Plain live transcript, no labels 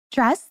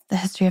Dress, The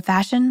History of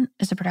Fashion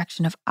is a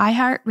production of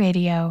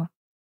iHeartRadio.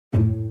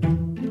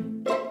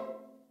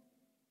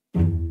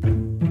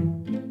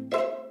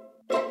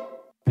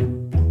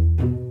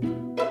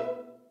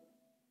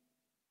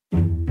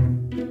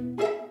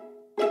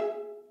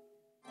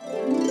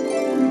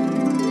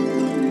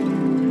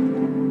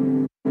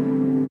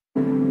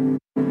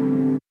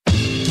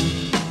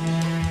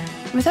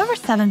 With over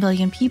 7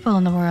 billion people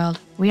in the world,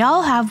 we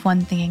all have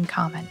one thing in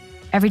common.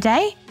 Every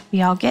day,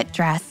 we all get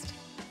dressed.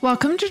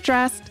 Welcome to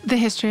Dressed, The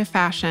History of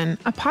Fashion,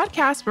 a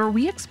podcast where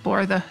we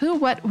explore the who,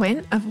 what,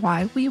 when of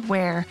why we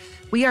wear.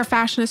 We are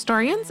fashion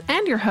historians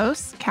and your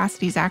hosts,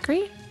 Cassidy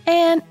Zachary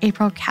and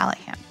April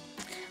Callahan.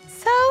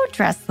 So,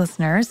 Dressed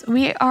listeners,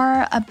 we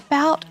are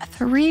about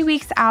 3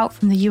 weeks out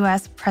from the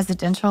U.S.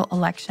 presidential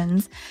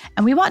elections,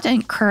 and we want to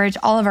encourage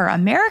all of our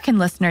American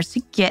listeners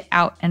to get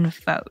out and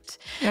vote.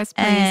 Yes,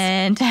 please.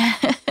 And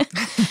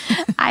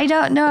I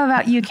don't know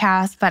about you,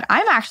 Cass, but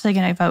I'm actually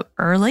going to vote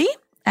early,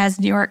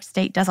 as New York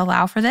State does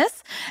allow for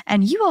this,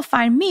 and you will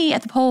find me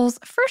at the polls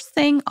first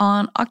thing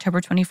on October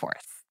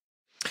 24th.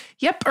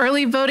 Yep,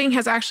 early voting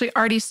has actually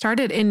already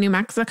started in New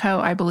Mexico,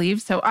 I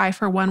believe, so I,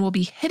 for one, will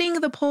be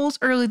hitting the polls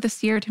early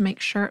this year to make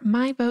sure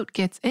my vote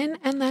gets in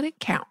and that it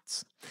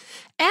counts.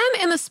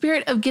 And in the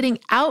spirit of getting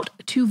out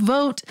to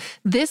vote,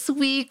 this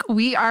week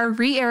we are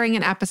re-airing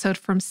an episode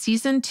from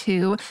Season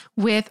 2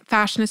 with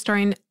fashion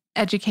historian,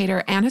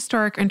 educator, and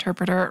historic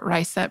interpreter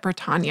Raisa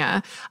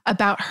Britannia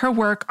about her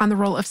work on the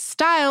role of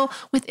style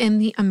within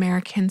the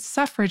American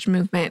suffrage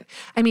movement.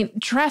 I mean,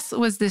 dress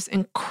was this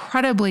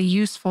incredibly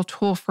useful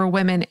tool for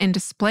women in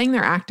displaying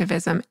their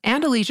activism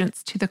and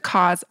allegiance to the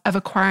cause of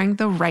acquiring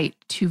the right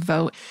to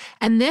vote.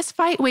 And this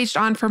fight waged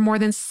on for more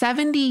than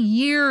 70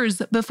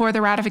 years before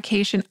the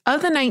ratification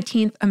of the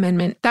 19th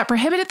Amendment that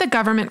prohibited the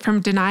government from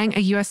denying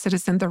a U.S.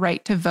 citizen the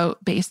right to vote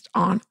based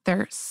on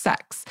their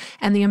sex.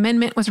 And the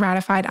amendment was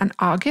ratified on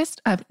August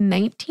of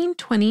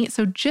 1920,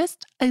 so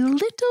just a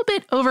little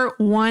bit over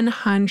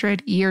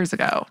 100 years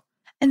ago.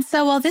 And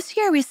so while this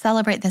year we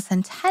celebrate the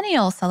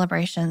centennial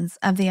celebrations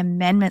of the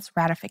amendment's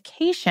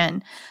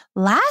ratification,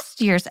 last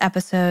year's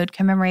episode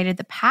commemorated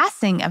the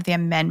passing of the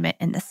amendment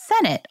in the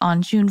Senate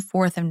on June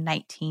 4th of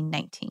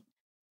 1919.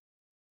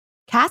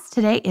 Cass,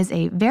 today is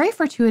a very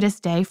fortuitous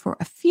day for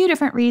a few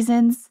different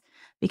reasons,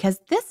 because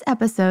this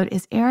episode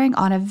is airing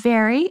on a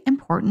very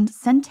important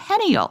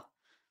centennial.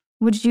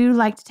 Would you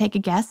like to take a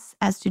guess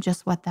as to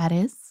just what that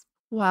is?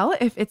 Well,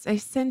 if it's a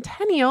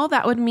centennial,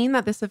 that would mean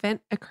that this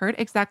event occurred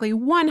exactly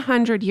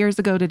 100 years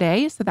ago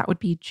today. So that would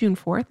be June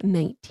 4th,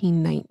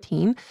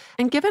 1919.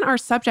 And given our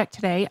subject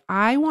today,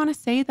 I want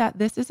to say that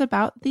this is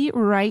about the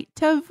right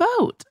to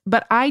vote.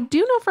 But I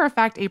do know for a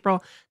fact,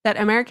 April, that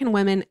American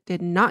women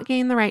did not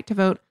gain the right to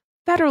vote,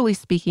 federally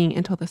speaking,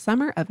 until the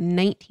summer of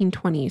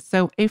 1920.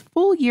 So a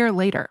full year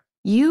later.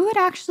 You would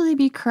actually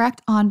be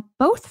correct on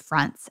both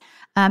fronts.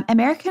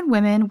 American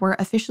women were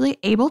officially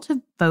able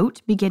to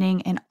vote beginning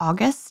in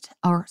August,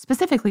 or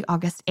specifically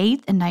August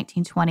 8th in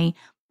 1920,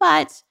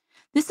 but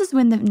this is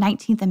when the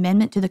 19th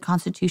Amendment to the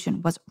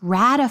Constitution was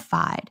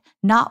ratified,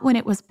 not when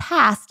it was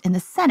passed in the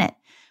Senate,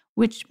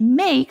 which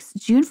makes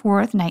June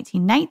 4th,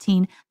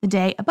 1919, the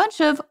day a bunch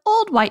of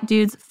old white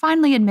dudes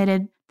finally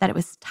admitted that it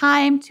was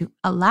time to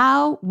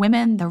allow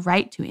women the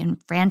right to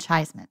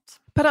enfranchisement.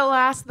 But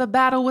alas, the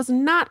battle was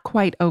not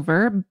quite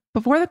over.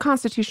 Before the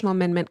constitutional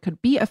amendment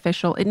could be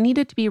official, it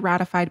needed to be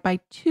ratified by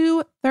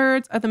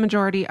 2/3 of the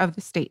majority of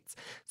the states.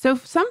 So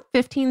some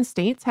 15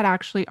 states had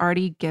actually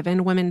already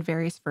given women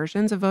various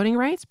versions of voting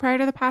rights prior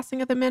to the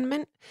passing of the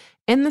amendment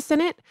in the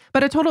Senate,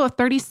 but a total of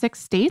 36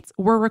 states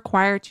were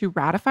required to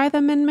ratify the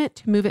amendment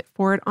to move it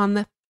forward on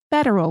the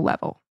federal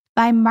level.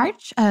 By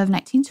March of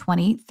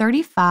 1920,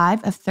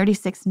 35 of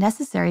 36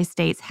 necessary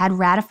states had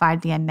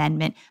ratified the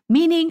amendment,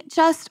 meaning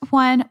just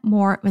one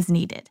more was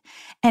needed.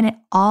 And it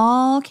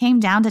all came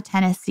down to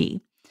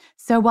Tennessee.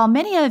 So while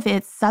many of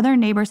its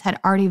southern neighbors had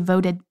already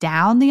voted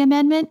down the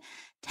amendment,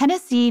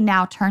 Tennessee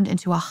now turned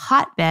into a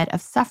hotbed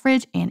of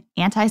suffrage and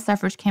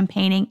anti-suffrage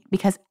campaigning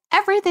because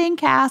everything,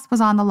 Cass, was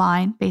on the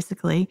line,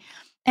 basically.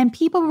 And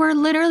people were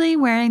literally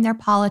wearing their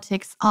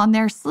politics on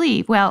their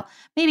sleeve. Well,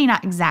 maybe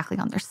not exactly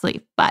on their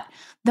sleeve, but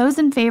those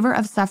in favor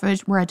of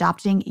suffrage were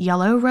adopting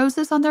yellow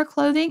roses on their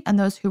clothing, and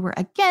those who were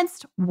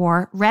against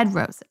wore red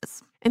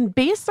roses. And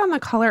based on the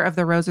color of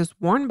the roses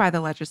worn by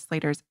the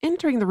legislators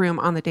entering the room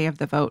on the day of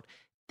the vote,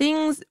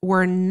 things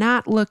were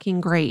not looking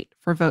great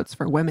for votes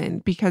for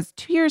women because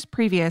 2 years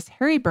previous,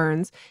 Harry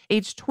Burns,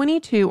 aged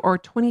 22 or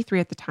 23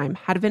 at the time,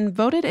 had been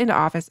voted into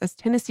office as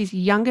Tennessee's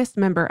youngest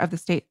member of the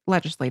state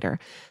legislature.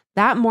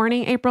 That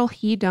morning, April,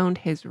 he donned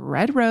his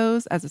red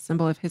rose as a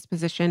symbol of his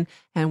position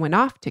and went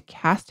off to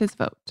cast his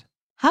vote.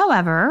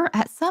 However,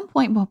 at some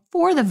point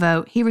before the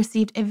vote, he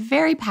received a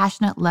very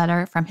passionate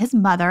letter from his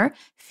mother,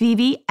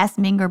 Phoebe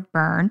Esminger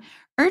Byrne,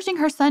 urging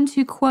her son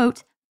to,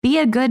 quote, be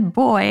a good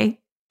boy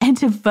and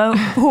to vote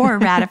for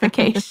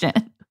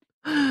ratification.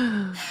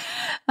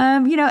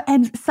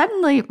 And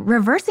suddenly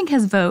reversing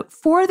his vote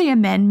for the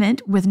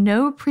amendment with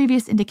no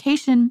previous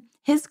indication,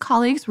 his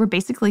colleagues were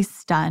basically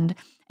stunned.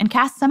 And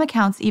some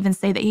accounts even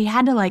say that he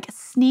had to like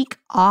sneak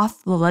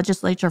off the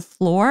legislature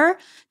floor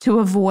to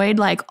avoid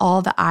like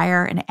all the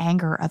ire and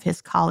anger of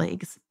his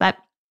colleagues. But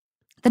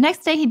the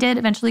next day he did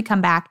eventually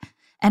come back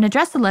and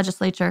address the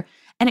legislature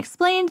and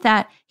explained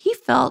that he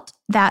felt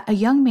that a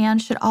young man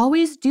should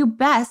always do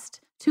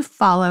best to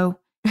follow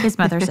his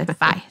mother's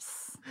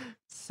advice.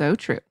 So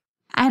true.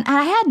 And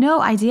I had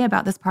no idea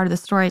about this part of the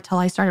story till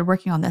I started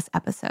working on this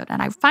episode,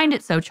 and I find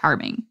it so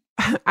charming.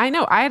 I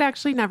know. I had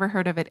actually never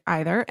heard of it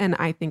either, and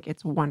I think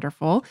it's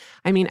wonderful.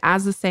 I mean,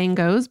 as the saying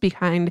goes,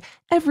 behind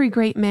every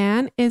great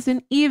man is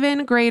an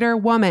even greater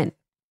woman.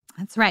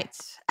 That's right.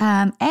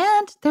 And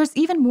there's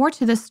even more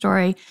to this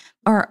story,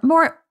 or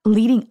more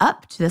leading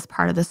up to this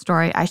part of the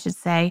story, I should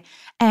say.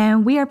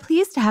 And we are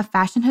pleased to have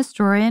fashion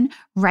historian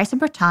Raisa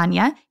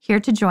Bretanya here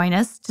to join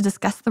us to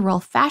discuss the role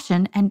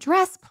fashion and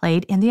dress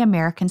played in the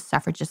American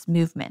suffragist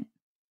movement.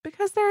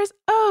 Because there is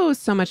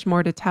so much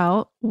more to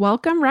tell.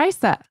 Welcome,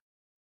 Raisa.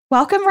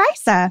 Welcome,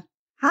 Raisa.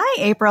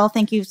 Hi, April.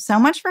 Thank you so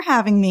much for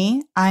having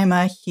me. I'm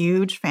a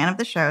huge fan of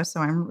the show,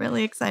 so I'm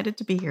really excited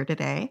to be here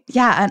today.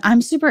 Yeah, and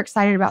I'm super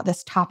excited about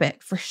this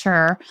topic for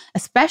sure,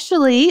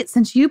 especially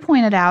since you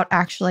pointed out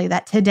actually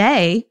that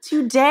today,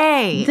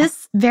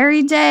 this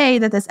very day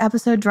that this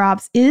episode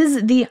drops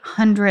is the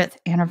 100th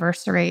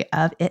anniversary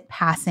of it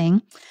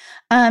passing.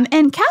 And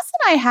Cass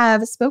and I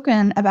have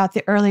spoken about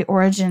the early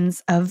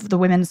origins of the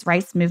women's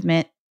rights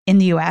movement in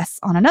the U.S.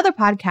 on another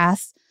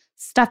podcast,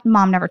 Stuff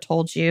Mom Never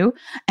Told You.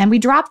 And we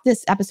dropped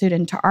this episode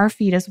into our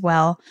feed as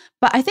well.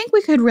 But I think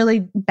we could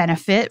really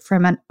benefit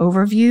from an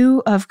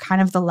overview of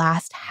kind of the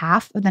last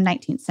half of the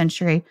 19th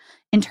century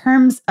in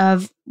terms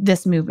of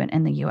this movement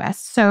in the US.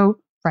 So,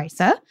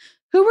 Raisa,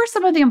 who were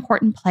some of the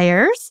important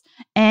players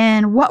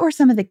and what were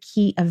some of the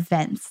key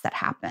events that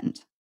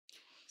happened?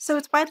 So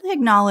it's widely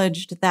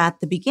acknowledged that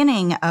the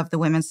beginning of the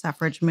women's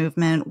suffrage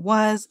movement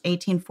was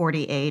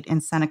 1848 in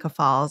Seneca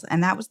Falls,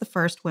 and that was the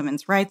first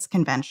women's rights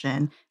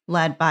convention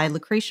led by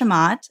Lucretia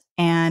Mott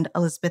and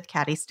Elizabeth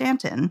Cady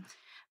Stanton.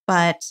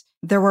 But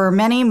there were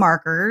many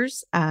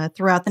markers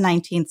throughout the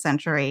 19th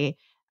century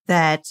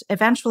that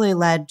eventually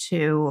led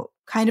to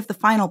kind of the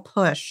final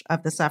push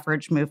of the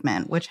suffrage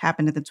movement, which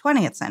happened in the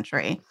 20th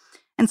century.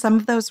 And some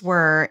of those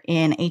were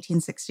in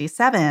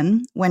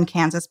 1867, when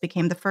Kansas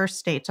became the first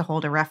state to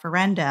hold a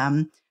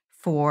referendum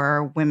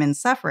for women's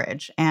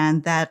suffrage.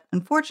 And that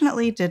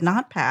unfortunately did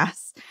not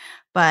pass.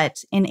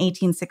 But in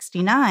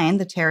 1869,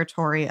 the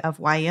territory of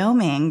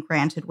Wyoming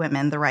granted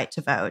women the right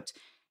to vote.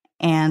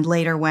 And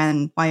later,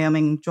 when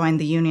Wyoming joined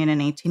the Union in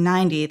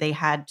 1890, they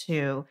had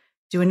to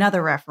do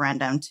another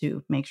referendum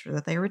to make sure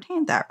that they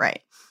retained that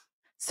right.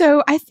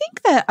 So I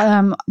think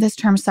that this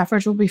term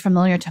suffrage will be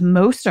familiar to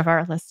most of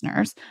our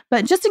listeners,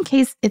 but just in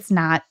case it's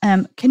not,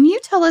 can you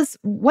tell us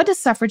what does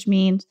suffrage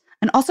mean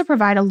and also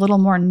provide a little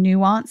more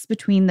nuance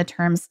between the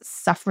terms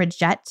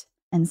suffragette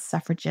and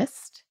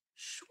suffragist?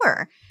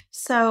 Sure.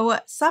 So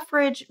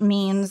suffrage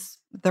means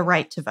the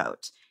right to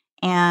vote.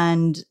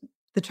 And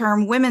the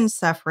term women's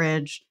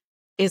suffrage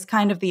is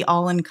kind of the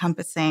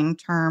all-encompassing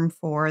term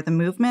for the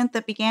movement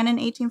that began in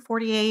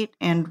 1848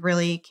 and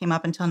really came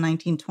up until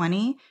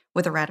 1920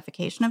 with the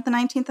ratification of the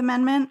 19th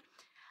Amendment.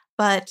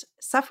 But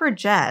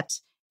suffragette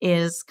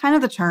is kind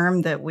of the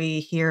term that we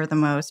hear the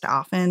most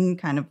often,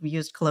 kind of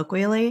used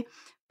colloquially,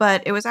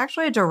 but it was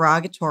actually a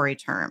derogatory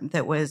term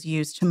that was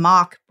used to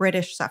mock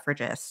British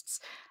suffragists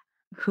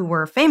who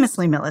were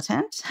famously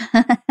militant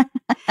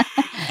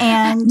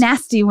and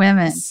nasty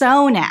women.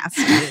 So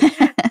nasty.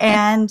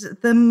 And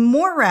the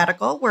more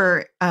radical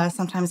were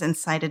sometimes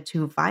incited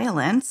to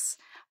violence.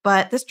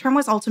 But this term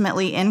was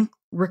ultimately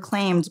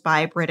reclaimed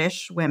by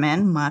British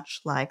women,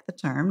 much like the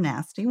term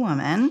nasty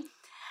woman.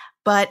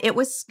 But it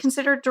was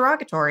considered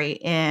derogatory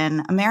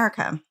in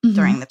America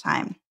during the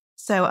time.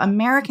 So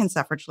American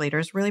suffrage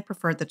leaders really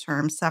preferred the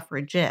term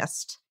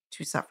suffragist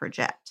to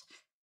suffragette.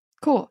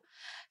 Cool.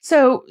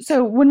 So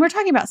when we're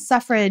talking about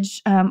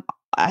suffrage,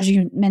 as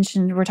you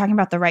mentioned, we're talking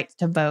about the right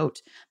to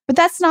vote. But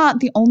that's not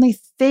the only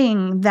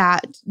thing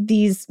that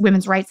these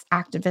women's rights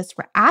activists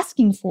were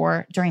asking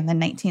for during the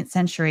 19th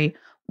century.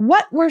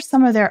 What were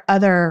some of their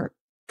other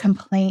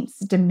complaints,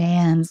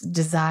 demands,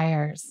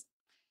 desires?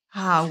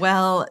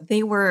 Well,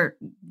 they were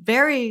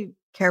very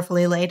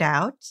carefully laid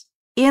out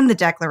in the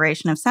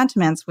Declaration of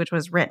Sentiments, which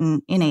was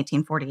written in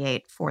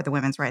 1848 for the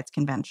Women's Rights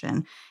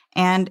Convention.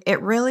 And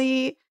it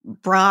really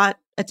brought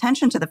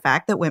attention to the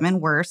fact that women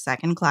were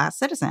second-class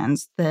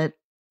citizens,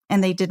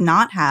 and they did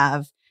not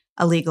have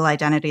a legal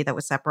identity that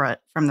was separate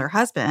from their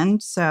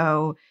husband,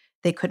 so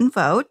they couldn't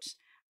vote.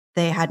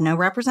 They had no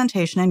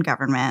representation in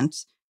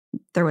government.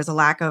 There was a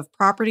lack of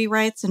property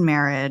rights in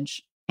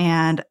marriage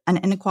and an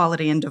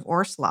inequality in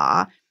divorce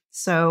law.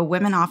 So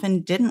women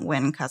often didn't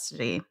win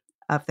custody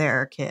of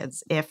their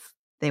kids if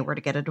they were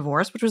to get a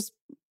divorce, which was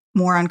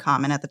more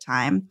uncommon at the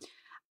time.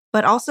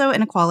 But also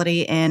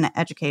inequality in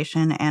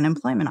education and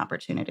employment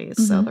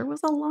opportunities. So there was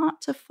a lot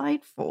to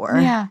fight for.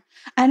 Yeah.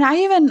 And I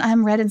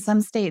even read in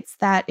some states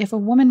that if a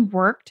woman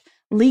worked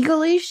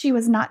legally, she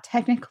was not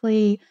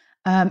technically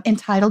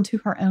entitled to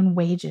her own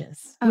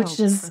wages, which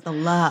is for the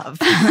love.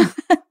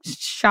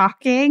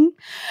 shocking.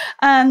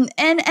 And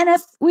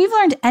if we've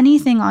learned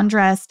anything on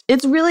dress,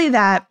 it's really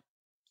that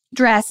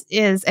dress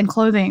and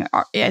clothing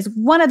is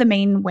one of the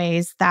main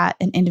ways that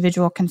an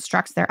individual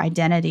constructs their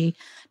identity,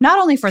 not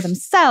only for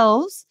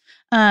themselves,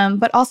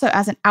 but also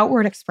as an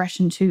outward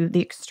expression to the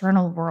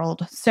external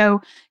world.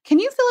 So can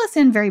you fill us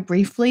in very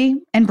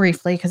briefly,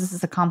 because this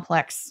is a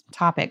complex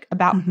topic,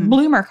 about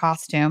bloomer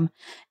costume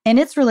and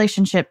its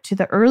relationship to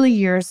the early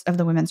years of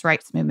the women's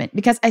rights movement?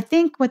 Because I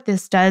think what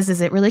this does is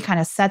it really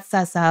kind of sets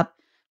us up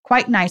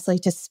quite nicely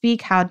to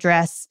speak how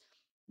dress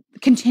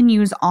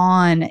continues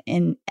on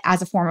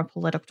as a form of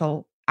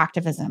political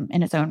activism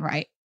in its own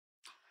right.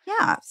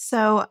 Yeah.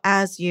 So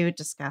as you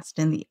discussed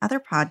in the other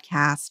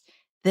podcast,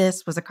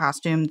 this was a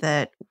costume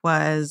that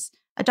was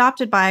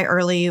adopted by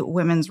early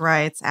women's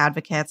rights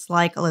advocates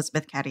like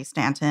Elizabeth Cady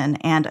Stanton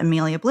and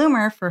Amelia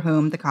Bloomer, for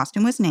whom the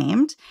costume was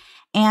named.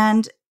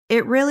 And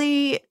it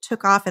really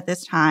took off at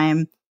this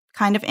time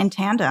kind of in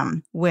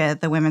tandem with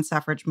the women's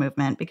suffrage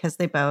movement, because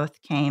they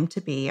both came to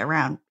be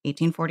around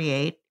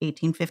 1848,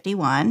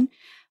 1851.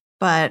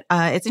 But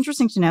it's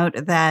interesting to note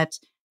that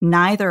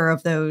neither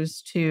of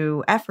those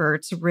two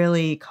efforts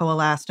really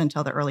coalesced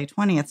until the early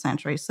 20th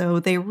century.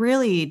 So they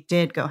really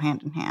did go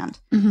hand in hand.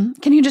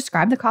 Can you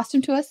describe the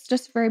costume to us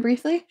just very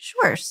briefly?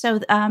 Sure.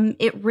 So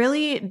it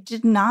really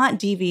did not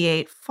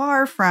deviate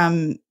far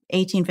from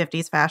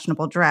 1850s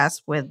fashionable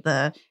dress with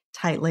the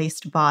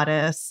tight-laced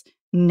bodice,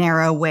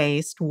 narrow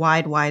waist,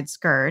 wide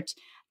skirt.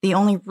 The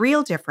only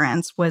real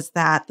difference was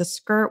that the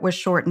skirt was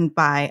shortened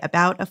by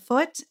about a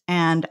foot,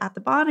 and at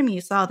the bottom you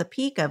saw the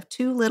peak of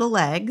two little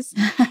legs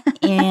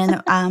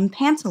in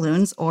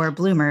pantaloons or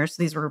bloomers.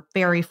 These were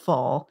very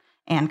full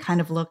and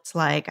kind of looked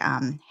like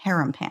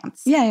harem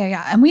pants.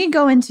 Yeah. And we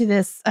go into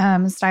this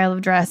style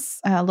of dress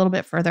a little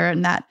bit further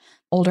in that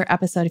older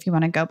episode if you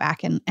want to go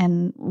back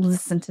and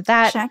listen to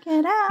that. Check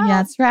it out. Yeah,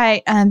 that's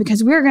right.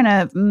 Because we're going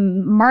to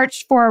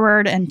march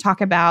forward and talk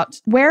about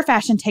where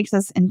fashion takes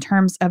us in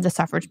terms of the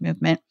suffrage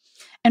movement.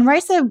 And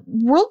Raissa,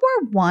 World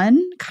War I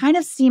kind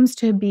of seems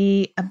to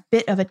be a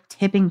bit of a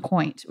tipping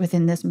point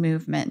within this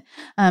movement.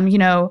 As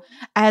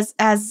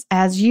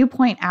you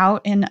point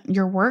out in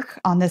your work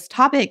on this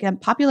topic,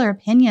 popular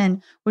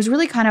opinion was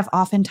really kind of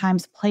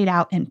oftentimes played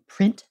out in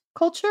print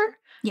culture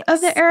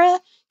of the era.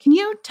 Can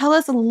you tell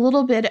us a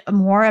little bit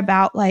more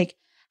about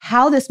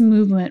how this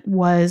movement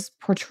was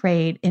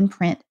portrayed in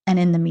print and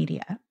in the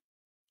media?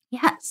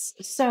 Yes.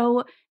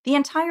 So the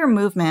entire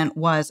movement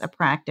was a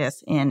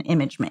practice in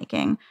image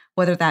making,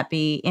 whether that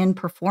be in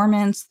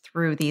performance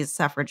through these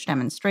suffrage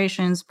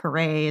demonstrations,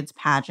 parades,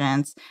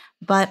 pageants,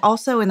 but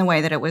also in the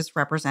way that it was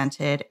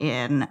represented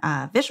in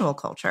visual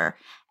culture.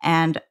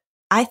 And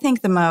I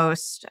think the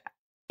most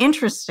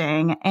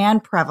interesting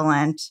and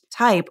prevalent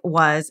type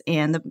was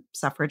in the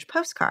suffrage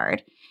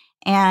postcard.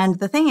 And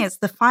the thing is,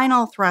 the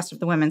final thrust of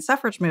the women's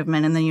suffrage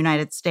movement in the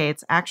United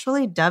States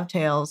actually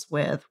dovetails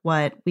with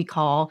what we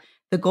call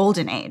the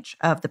golden age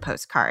of the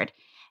postcard.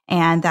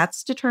 And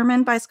that's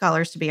determined by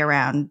scholars to be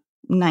around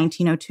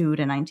 1902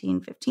 to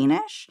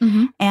 1915-ish.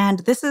 And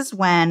this is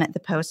when the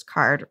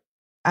postcard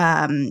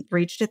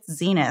reached its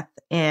zenith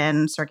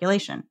in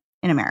circulation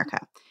in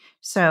America.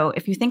 So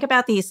if you think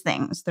about these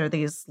things, they're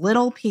these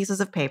little pieces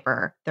of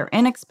paper, they're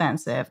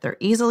inexpensive, they're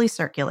easily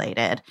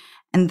circulated,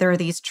 and they're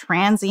these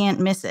transient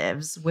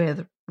missives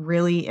with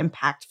really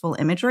impactful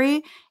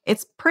imagery.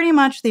 It's pretty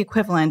much the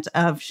equivalent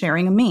of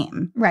sharing a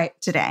meme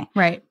today.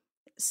 Right.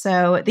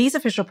 So these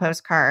official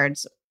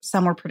postcards,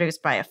 some were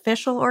produced by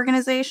official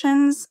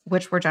organizations,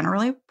 which were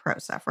generally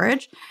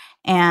pro-suffrage,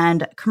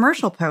 and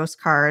commercial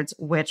postcards,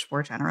 which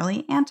were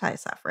generally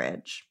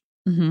anti-suffrage.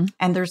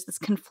 And there's this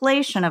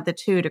conflation of the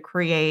two to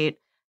create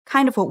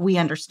kind of what we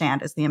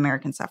understand as the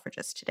American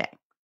suffragists today.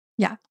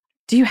 Yeah.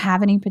 Do you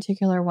have any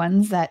particular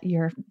ones that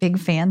you're big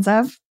fans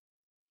of?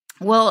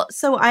 Well,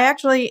 so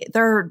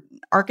they're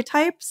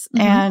archetypes,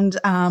 and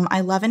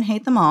I love and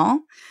hate them all.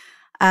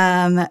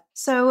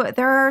 So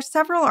there are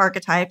several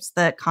archetypes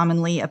that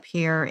commonly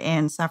appear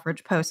in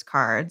suffrage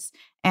postcards,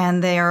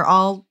 and they are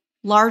all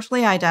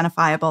largely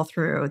identifiable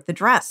through the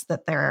dress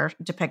that they're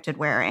depicted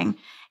wearing.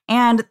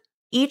 And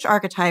each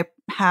archetype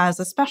has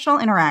a special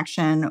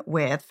interaction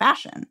with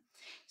fashion.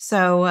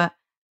 So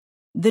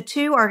the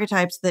two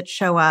archetypes that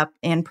show up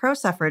in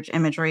pro-suffrage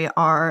imagery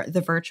are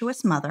the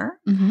virtuous mother,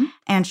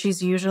 and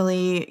she's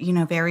usually,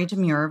 very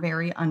demure,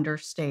 very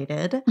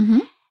understated.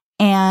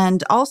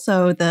 And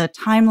also the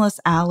timeless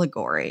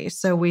allegory.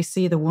 So we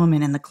see the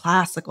woman in the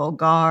classical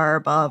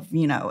garb of,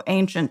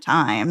 ancient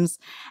times.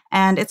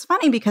 And it's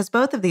funny because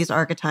both of these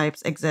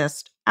archetypes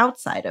exist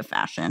outside of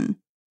fashion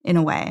in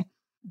a way.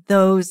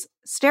 Those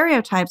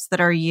stereotypes that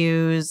are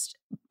used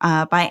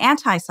by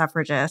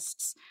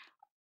anti-suffragists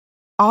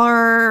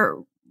are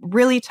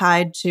really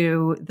tied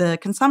to the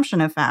consumption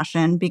of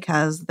fashion,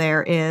 because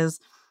there is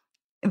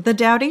the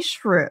dowdy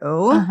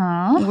shrew,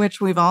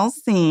 which we've all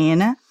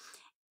seen.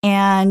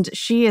 And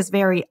she is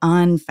very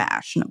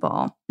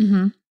unfashionable.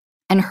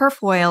 And her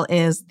foil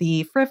is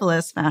the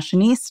frivolous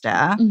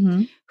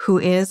fashionista who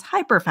is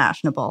hyper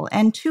fashionable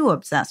and too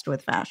obsessed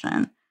with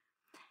fashion.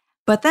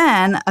 But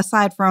then,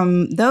 aside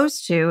from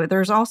those two,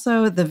 there's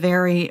also the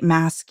very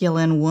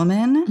masculine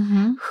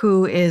woman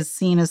who is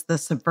seen as the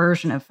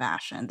subversion of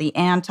fashion, the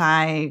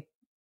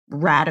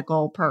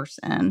anti-radical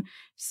person.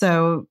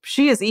 So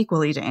she is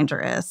equally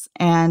dangerous.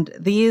 And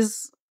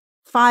these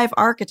 5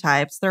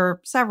 archetypes, there are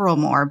several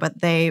more,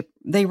 but they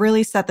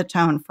really set the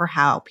tone for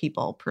how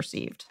people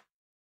perceived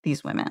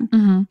these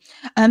women.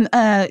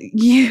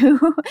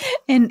 You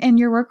in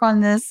your work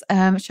on this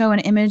show an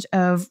image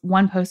of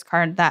one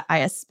postcard that I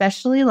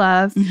especially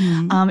love.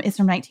 It's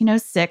from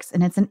 1906,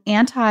 and it's an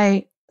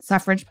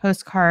anti-suffrage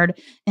postcard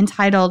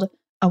entitled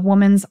 "A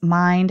Woman's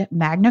Mind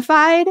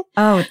Magnified."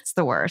 Oh, it's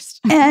the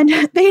worst. And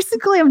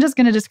basically, I'm just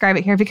going to describe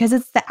it here because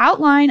it's the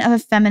outline of a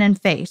feminine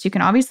face. You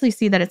can obviously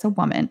see that it's a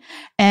woman,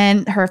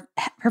 and her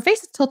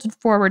face is tilted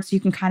forward so you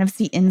can kind of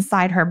see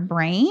inside her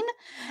brain.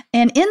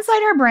 And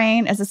inside her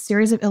brain is a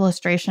series of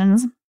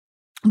illustrations,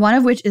 one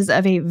of which is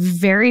of a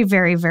very,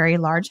 very, very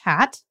large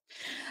hat.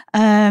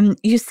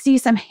 You see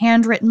some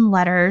handwritten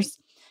letters.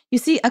 You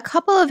see a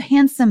couple of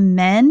handsome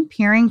men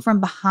peering from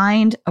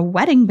behind a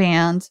wedding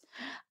band,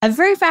 a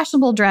very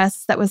fashionable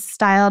dress that was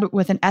styled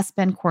with an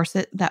S-bend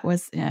corset that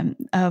was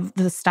of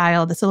the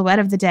style, the silhouette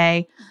of the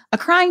day, a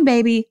crying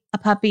baby, a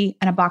puppy,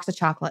 and a box of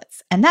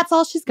chocolates. And that's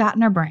all she's got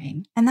in her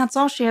brain. And that's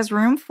all she has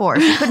room for.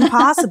 She couldn't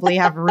possibly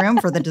have room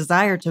for the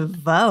desire to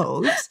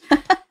vote.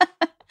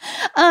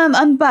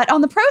 But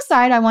on the pro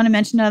side, I want to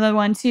mention another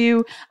one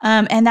too.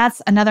 And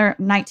that's another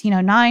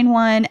 1909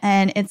 one.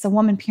 And it's a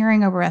woman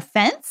peering over a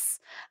fence.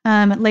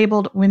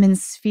 Labeled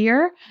Women's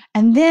Sphere.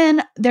 And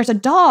then there's a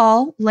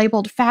doll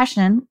labeled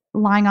Fashion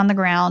lying on the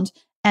ground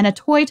and a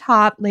toy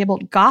top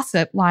labeled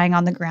Gossip lying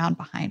on the ground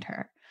behind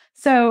her.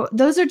 So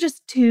those are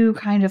just two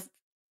kind of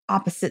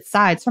opposite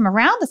sides from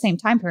around the same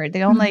time period.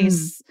 They're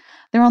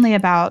only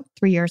about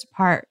 3 years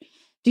apart.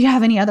 Do you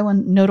have any other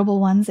notable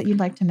ones that you'd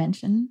like to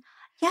mention?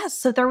 Yes.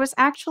 So there was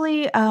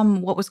actually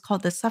what was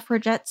called the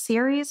Suffragette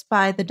series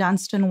by the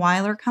Dunstan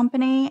Weiler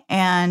Company.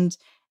 And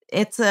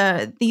it's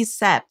these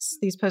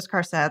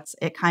postcard sets,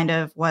 it kind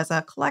of was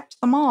a collect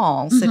them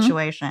all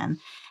situation.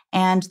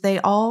 And they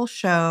all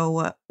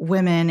show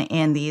women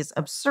in these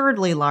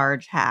absurdly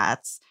large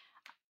hats,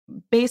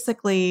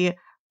 basically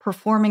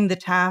performing the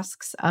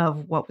tasks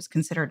of what was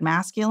considered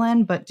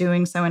masculine, but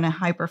doing so in a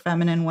hyper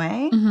feminine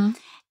way.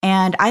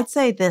 And I'd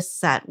say this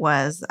set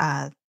was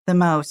the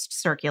most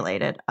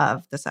circulated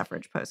of the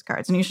suffrage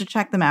postcards. And you should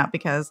check them out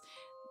because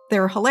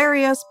they're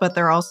hilarious, but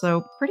they're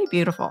also pretty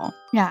beautiful.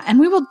 Yeah, and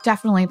we will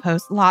definitely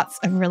post lots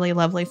of really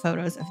lovely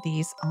photos of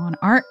these on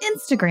our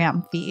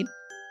Instagram feed.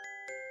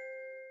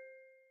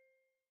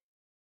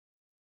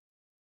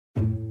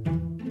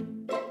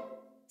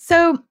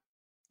 So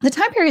the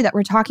time period that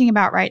we're talking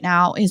about right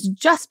now is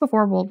just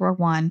before World War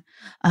I,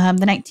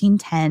 the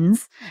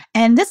 1910s.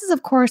 And this is,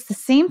 of course, the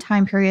same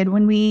time period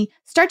when we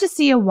start to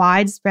see a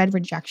widespread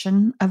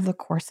rejection of the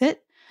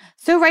corset.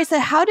 So, Raisa,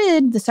 how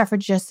did the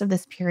suffragists of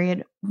this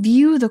period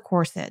view the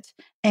corset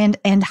and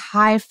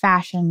high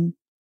fashion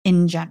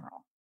in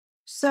general?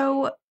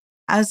 So,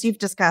 as you've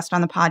discussed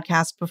on the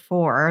podcast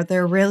before,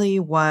 there really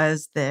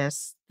was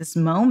this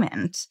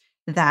moment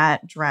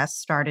that dress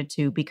started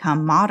to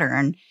become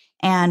modern.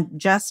 And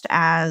just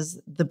as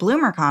the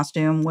bloomer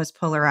costume was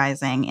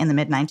polarizing in the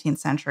mid-19th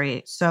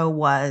century, so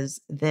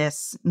was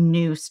this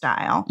new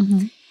style.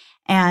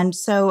 And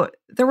so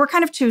there were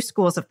kind of two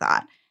schools of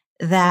thought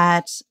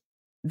that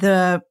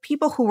the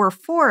people who were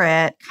for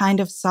it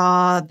kind of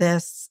saw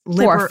this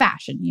for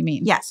fashion, you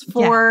mean? Yes,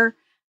 for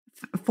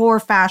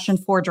fashion,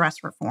 for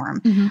dress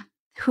reform.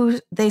 Who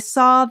they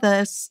saw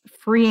this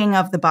freeing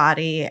of the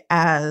body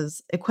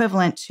as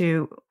equivalent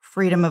to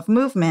freedom of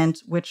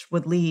movement, which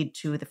would lead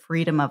to the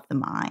freedom of the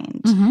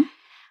mind.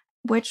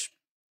 Which,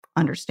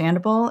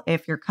 understandable.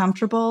 If you're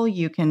comfortable,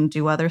 you can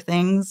do other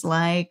things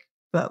like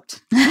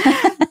vote.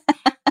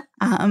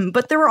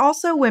 But there were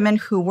also women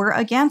who were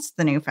against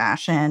the new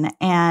fashion,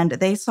 and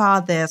they saw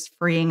this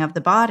freeing of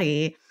the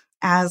body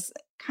as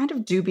kind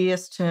of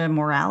dubious to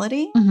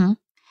morality.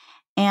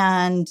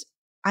 And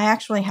I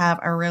actually have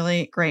a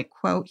really great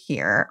quote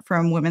here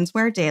from Women's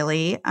Wear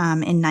Daily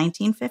in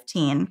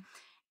 1915.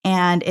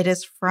 And it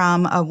is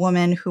from a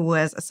woman who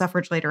was a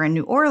suffrage leader in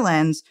New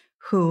Orleans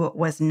who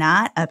was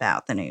not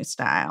about the new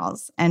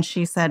styles. And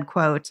she said,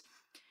 quote,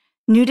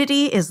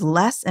 "Nudity is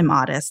less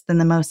immodest than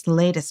the most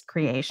latest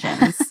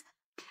creations.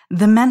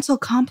 The mental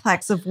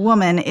complex of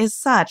woman is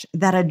such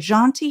that a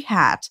jaunty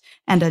hat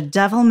and a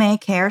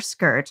devil-may-care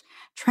skirt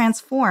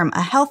transform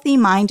a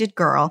healthy-minded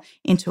girl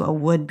into a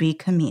would-be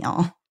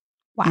Camille."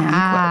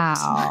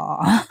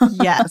 Wow.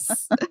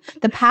 Yes.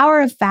 The power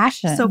of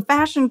fashion. So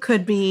fashion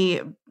could be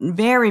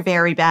very,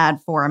 very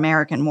bad for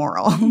American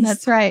morals.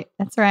 That's right.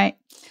 That's right.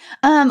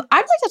 I'd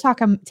like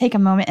to take a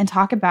moment and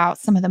talk about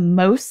some of the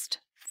most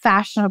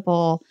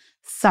fashionable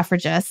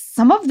suffragists.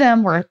 Some of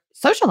them were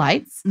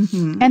socialites,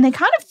 and they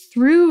kind of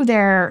threw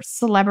their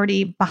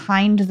celebrity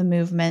behind the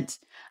movement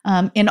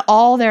in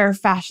all their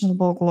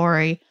fashionable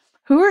glory.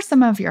 Who are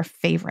some of your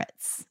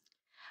favorites?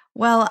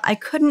 Well, I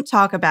couldn't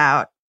talk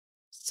about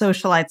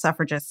socialite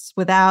suffragists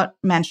without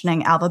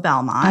mentioning Alva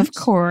Belmont. Of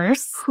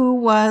course. Who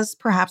was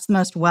perhaps the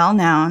most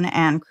well-known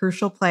and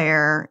crucial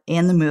player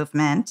in the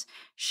movement.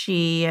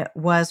 She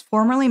was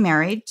formerly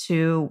married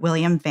to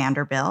William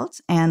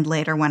Vanderbilt and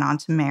later went on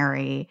to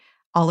marry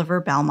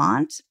Oliver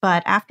Belmont.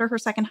 But after her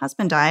second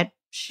husband died,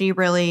 she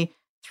really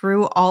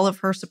threw all of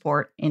her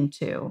support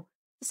into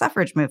the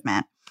suffrage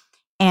movement.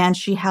 And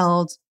she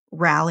held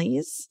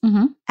rallies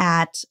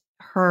at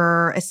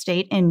her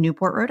estate in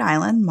Newport, Rhode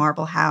Island,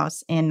 Marble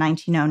House, in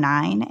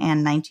 1909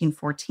 and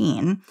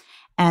 1914.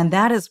 And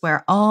that is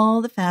where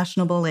all the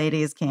fashionable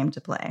ladies came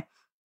to play.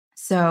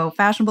 So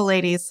fashionable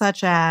ladies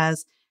such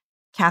as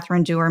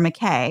Catherine Dewar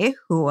Mackay,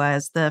 who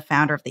was the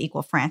founder of the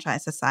Equal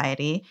Franchise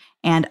Society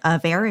and a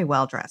very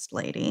well-dressed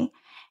lady.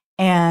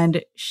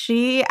 And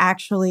she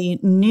actually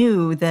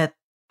knew that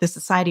the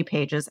society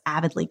pages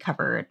avidly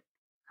covered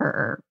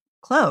her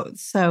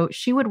clothes. So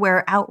she would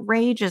wear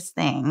outrageous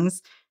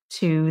things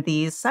to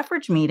these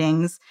suffrage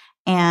meetings.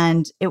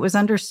 And it was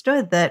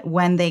understood that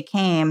when they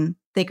came,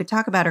 they could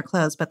talk about her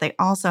clothes, but they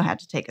also had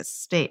to take a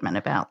statement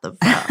about the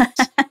vote.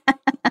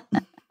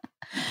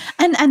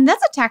 And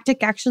that's a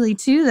tactic, actually,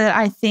 too, that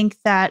I think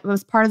that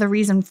was part of the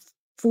reason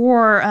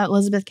for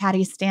Elizabeth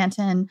Cady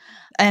Stanton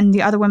and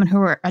the other women who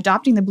were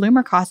adopting the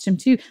bloomer costume,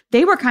 too.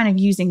 They were kind of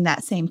using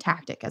that same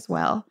tactic as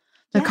well.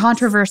 The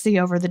controversy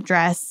over the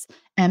dress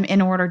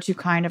in order to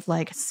kind of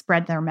like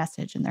spread their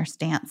message and their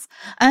stance.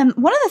 One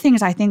of the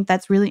things I think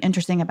that's really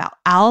interesting about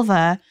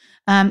Alva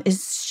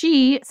is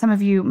she, some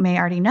of you may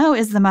already know,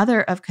 is the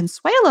mother of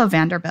Consuelo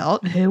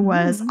Vanderbilt, who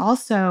was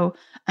also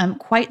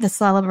quite the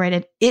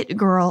celebrated it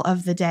girl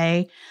of the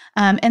day.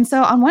 And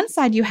so on one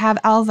side, you have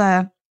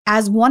Alva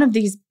as one of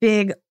these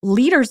big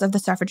leaders of the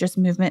suffragist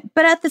movement.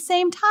 But at the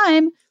same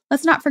time,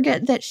 let's not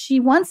forget that she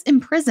once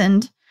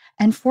imprisoned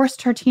and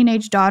forced her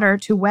teenage daughter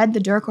to wed the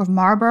Duke of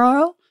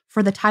Marlborough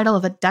for the title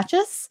of a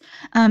duchess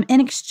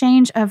in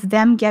exchange of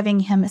them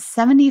giving him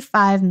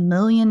 $75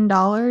 million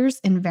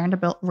in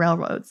Vanderbilt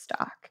Railroad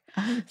stock.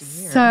 Oh,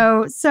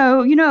 dear.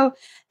 So you know,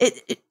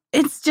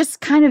 it's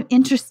just kind of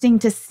interesting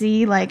to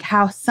see like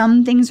how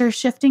some things are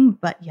shifting,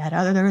 but yet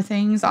other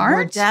things aren't.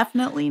 We're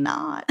definitely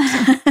not.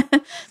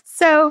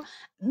 So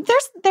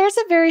there's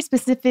a very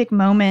specific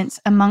moment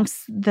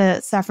amongst the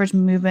suffrage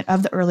movement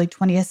of the early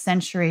 20th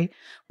century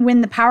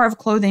when the power of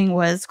clothing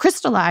was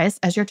crystallized,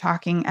 as you're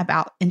talking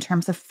about in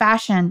terms of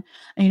fashion.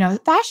 You know,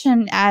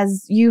 fashion,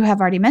 as you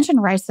have already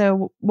mentioned, Raisa,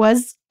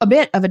 was a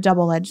bit of a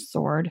double-edged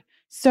sword.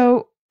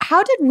 So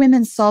how did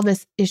women solve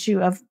this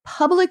issue of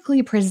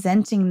publicly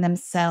presenting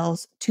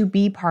themselves to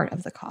be part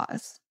of the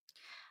cause?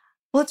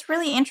 Well, it's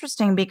really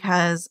interesting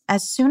because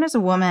as soon as a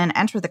woman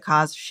entered the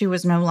cause, she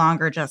was no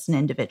longer just an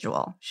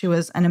individual. She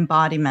was an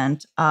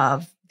embodiment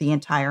of the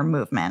entire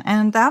movement.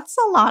 And that's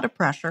a lot of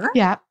pressure.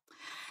 Yeah.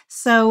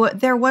 So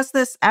there was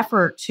this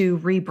effort to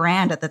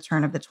rebrand at the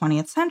turn of the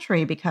 20th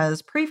century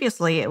because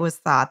previously it was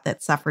thought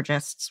that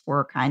suffragists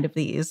were kind of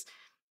these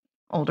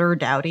older,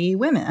 dowdy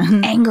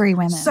women. Angry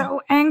women.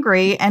 So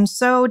angry and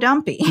so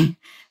dumpy.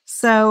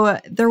 So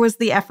there was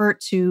the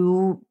effort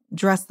to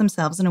dress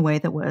themselves in a way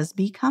that was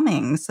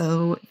becoming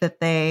so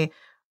that they,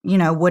 you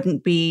know,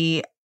 wouldn't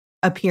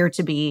appear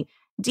to be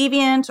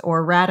deviant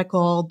or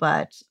radical,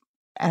 but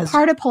as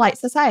part of polite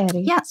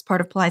society. Yes,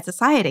 part of polite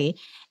society.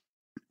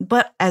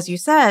 But as you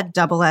said,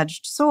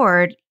 double-edged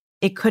sword,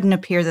 it couldn't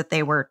appear that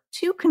they were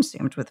too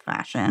consumed with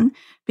fashion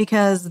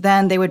because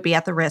then they would be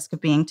at the risk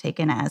of being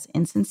taken as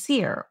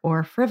insincere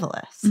or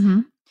frivolous.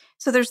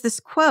 So there's this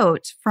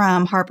quote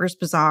from Harper's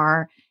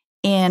Bazaar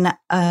in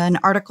an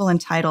article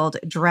entitled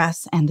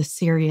Dress and the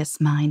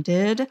Serious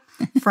Minded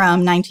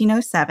from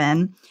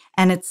 1907.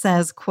 And it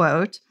says,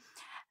 quote,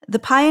 "The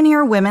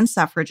pioneer women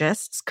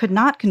suffragists could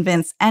not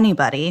convince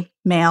anybody,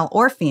 male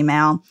or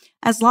female,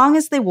 as long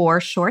as they wore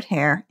short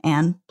hair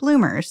and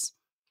bloomers.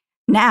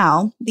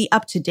 Now, the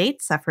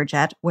up-to-date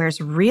suffragette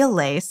wears real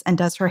lace and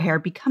does her hair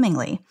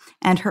becomingly,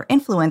 and her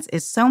influence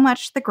is so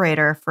much the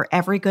greater for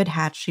every good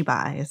hat she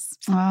buys."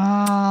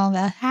 Oh,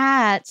 the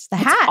hat. The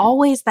hat.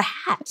 Always the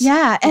hat.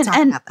 Yeah,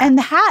 and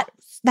the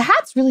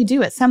hats really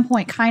do at some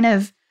point kind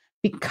of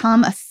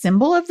become a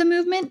symbol of the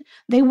movement.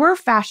 They were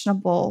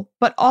fashionable,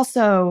 but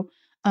also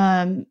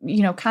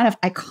you know, kind of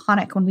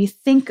iconic. When we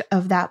think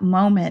of that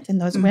moment and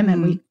those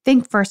women, we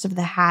think first of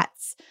the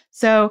hats.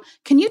 So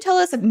can you tell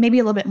us maybe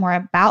a little bit more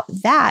about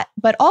that,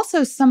 but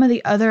also some of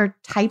the other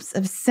types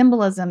of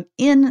symbolism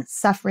in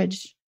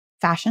suffrage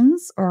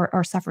fashions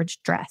or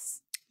suffrage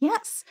dress?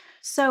 Yes.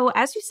 So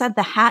as you said,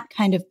 the hat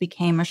kind of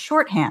became a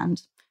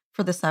shorthand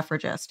for the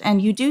suffragist.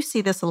 And you do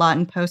see this a lot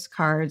in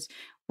postcards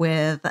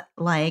with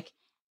like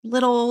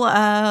little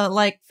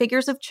like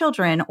figures of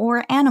children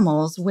or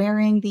animals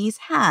wearing these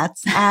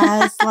hats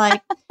as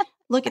like,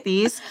 look at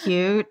these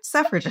cute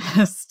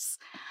suffragists.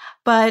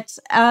 But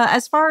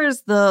as far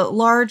as the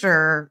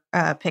larger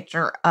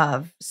picture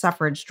of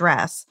suffrage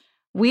dress,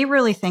 we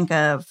really think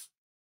of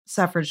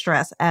suffrage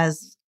dress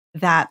as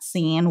that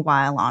scene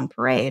while on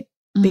parade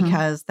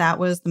because that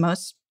was the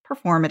most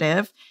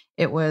performative.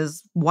 It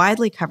was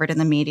widely covered in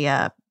the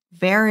media,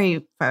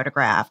 very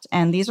photographed.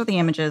 And these are the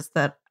images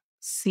that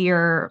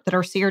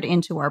are seared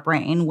into our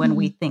brain when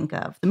we think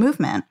of the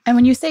movement. And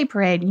when you say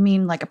parade, you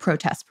mean like a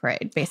protest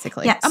parade,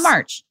 basically. Yes. A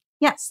march.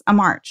 Yes, a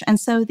march. And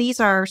so these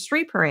are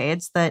street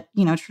parades that,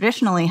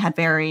 traditionally had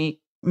very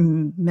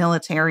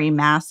military,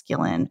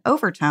 masculine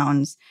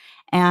overtones.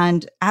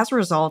 And as a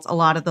result, a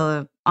lot of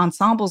the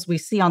ensembles we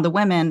see on the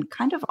women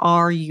kind of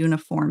are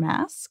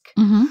uniform-esque.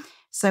 Mm-hmm.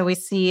 So we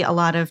see a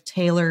lot of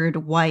tailored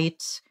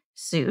white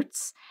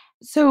suits.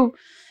 So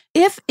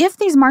if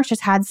these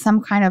marches had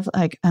some kind of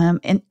like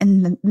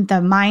in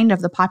the mind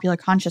of the popular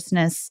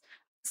consciousness,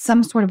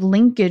 some sort of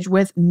linkage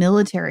with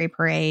military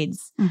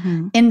parades,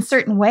 in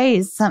certain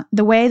ways,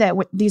 the way that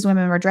these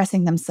women were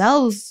dressing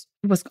themselves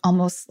was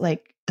almost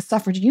like a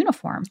suffrage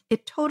uniform.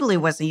 It totally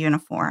was a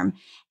uniform.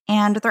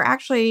 And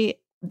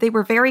they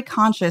were very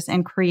conscious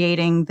in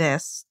creating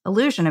this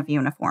illusion of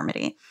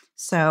uniformity.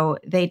 So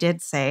they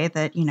did say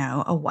that,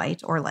 a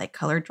white or light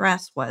colored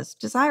dress was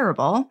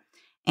desirable.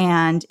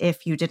 And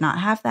if you did not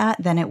have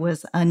that, then it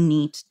was a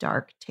neat,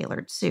 dark,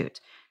 tailored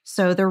suit.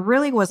 So there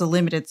really was a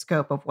limited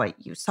scope of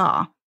what you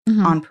saw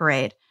on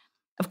parade.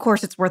 Of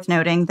course, it's worth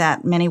noting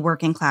that many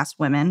working class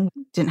women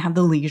didn't have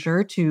the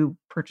leisure to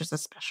purchase a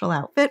special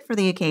outfit for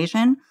the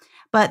occasion,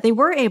 but they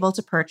were able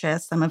to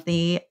purchase some of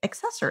the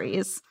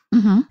accessories.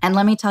 And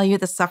let me tell you,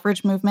 the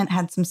suffrage movement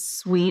had some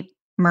sweet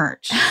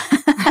merch.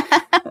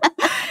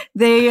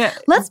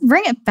 Let's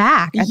bring it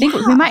back. I think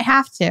we might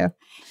have to.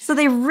 So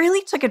they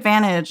really took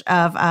advantage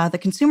of the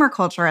consumer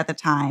culture at the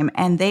time,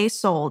 and they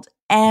sold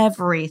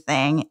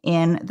everything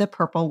in the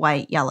purple,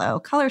 white, yellow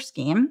color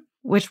scheme,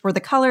 which were the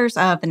colors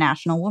of the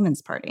National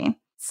Woman's Party.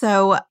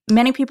 So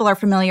many people are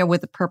familiar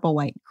with the purple,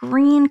 white,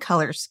 green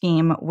color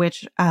scheme,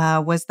 which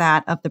was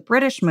that of the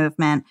British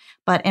movement.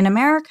 But in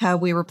America,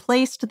 we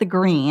replaced the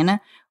green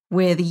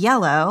with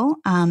yellow,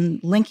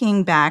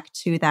 linking back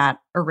to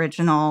that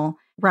original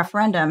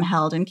referendum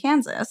held in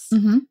Kansas,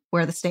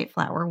 where the state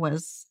flower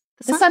was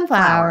the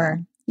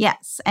sunflower.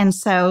 Yes. And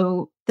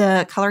so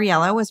the color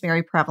yellow was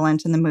very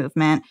prevalent in the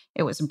movement.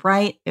 It was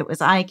bright, it was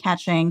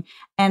eye-catching,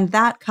 and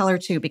that color,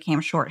 too,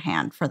 became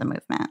shorthand for the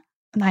movement.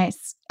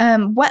 Nice.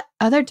 What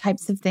other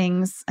types of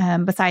things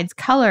besides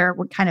color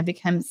would kind of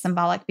become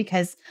symbolic?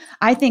 Because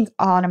I think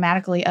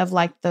automatically of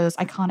like those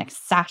iconic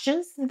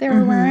sashes that they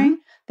were wearing.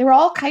 They were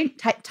all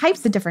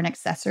types of different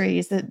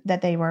accessories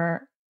that they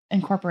were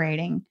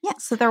incorporating. Yeah,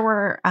 so there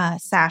were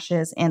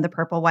sashes in the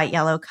purple, white,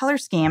 yellow color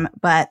scheme,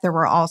 but there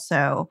were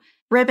also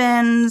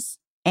ribbons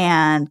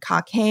and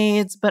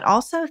cockades, but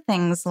also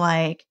things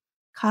like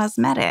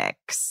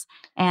cosmetics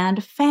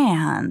and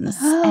fans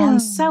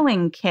and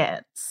sewing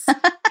kits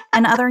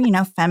and other,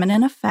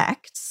 feminine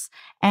effects.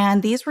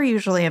 And these were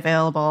usually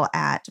available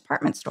at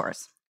department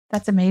stores.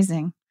 That's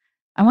amazing.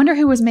 I wonder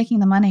who was making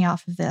the money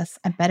off of this.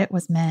 I bet it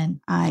was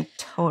men. I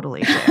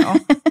totally do.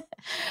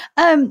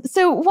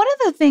 So one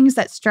of the things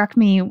that struck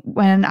me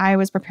when I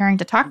was preparing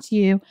to talk to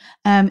you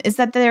is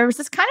that there was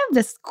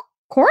this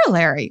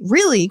corollary,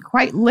 really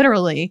quite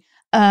literally,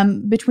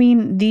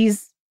 between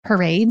these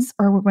parades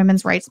or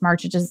women's rights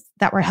marches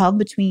that were held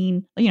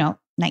between,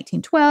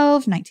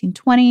 1912,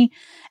 1920,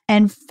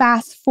 and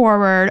fast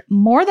forward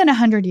more than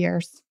 100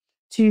 years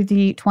to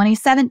the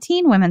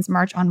 2017 Women's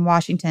March on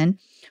Washington,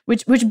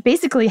 which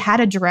basically had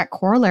a direct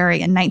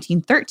corollary in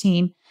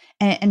 1913.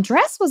 And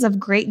dress was of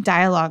great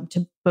dialogue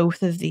to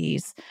both of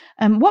these.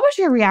 What was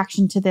your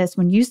reaction to this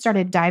when you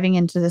started diving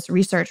into this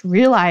research,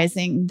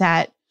 realizing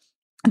that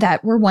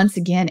we're once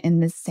again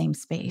in this same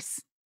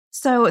space?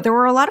 So there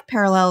were a lot of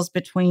parallels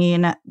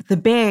between the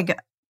big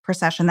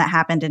procession that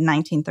happened in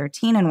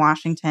 1913 in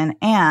Washington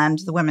and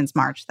the Women's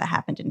March that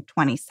happened in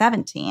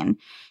 2017,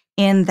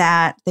 in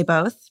that they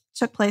both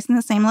took place in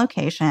the same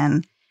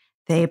location.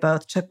 They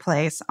both took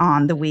place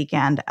on the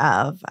weekend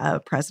of a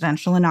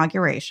presidential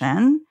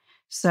inauguration.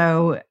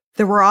 So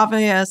there were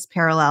obvious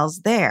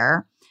parallels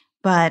there.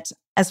 But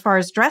as far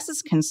as dress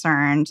is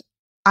concerned,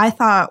 I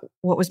thought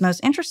what was most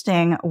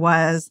interesting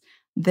was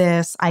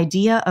this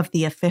idea of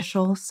the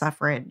official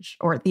suffrage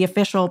or the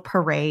official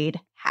parade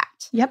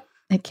hat. Yep.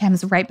 It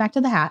comes right back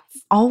to the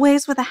hats.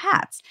 Always with the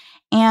hats.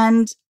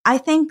 And I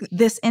think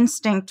this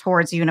instinct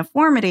towards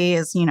uniformity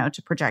is,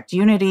 to project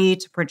unity,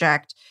 to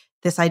project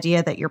this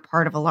idea that you're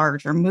part of a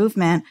larger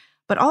movement.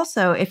 But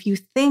also, if you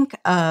think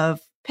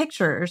of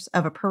pictures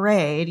of a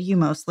parade, you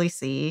mostly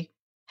see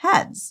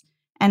heads.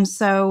 And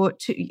so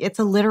it's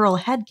a literal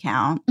head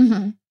count.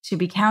 To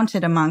be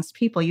counted amongst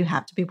people, you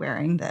have to be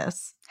wearing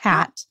this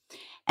hat.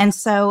 And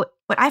so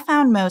what I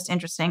found most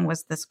interesting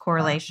was this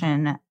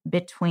correlation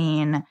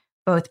between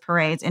both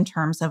parades in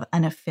terms of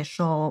an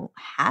official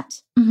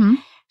hat.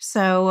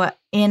 So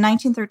in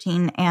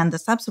 1913 and the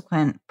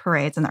subsequent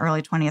parades in the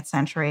early 20th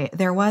century,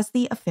 there was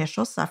the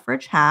official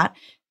suffrage hat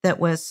that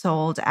was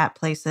sold at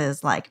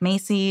places like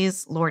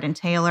Macy's, Lord &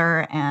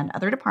 Taylor, and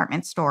other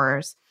department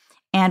stores.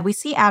 And we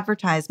see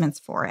advertisements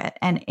for it.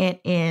 And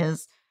it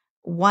is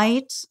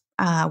white,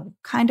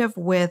 kind of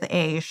with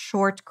a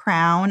short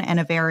crown and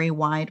a very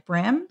wide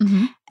brim.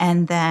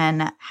 And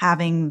then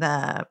having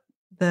the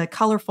the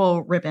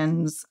colorful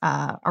ribbons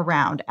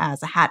around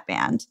as a hat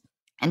band.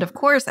 And of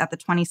course, at the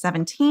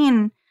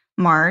 2017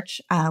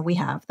 march, we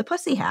have the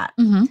pussy hat.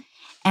 Mm-hmm.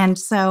 And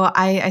so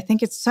I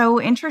think it's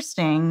so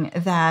interesting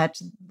that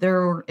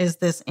there is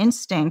this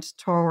instinct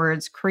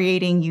towards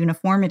creating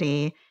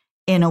uniformity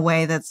in a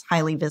way that's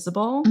highly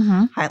visible,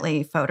 Mm-hmm.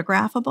 highly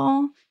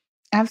photographable.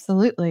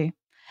 Absolutely.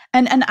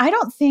 And I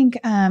don't think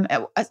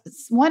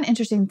one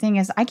interesting thing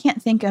is I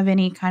can't think of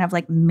any kind of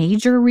like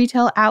major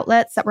retail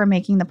outlets that were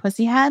making the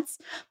pussy hats,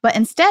 but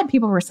instead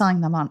people were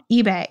selling them on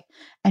eBay.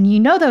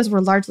 And those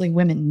were largely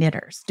women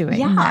knitters doing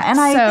that.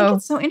 And I think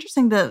it's so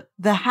interesting that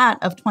the hat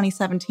of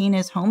 2017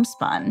 is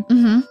homespun.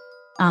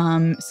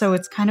 Mm-hmm. So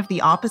it's kind of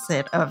the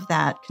opposite of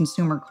that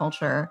consumer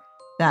culture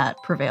that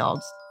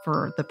prevailed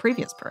for the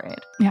previous parade.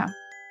 Yeah.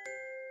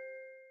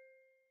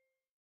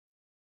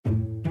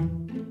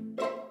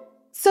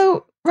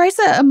 So,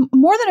 Raisa,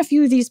 more than a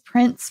few of these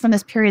prints from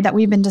this period that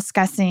we've been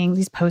discussing,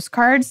 these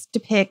postcards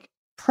depict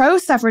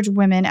pro-suffrage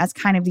women as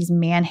kind of these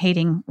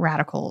man-hating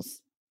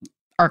radicals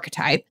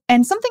archetype.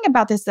 And something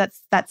about this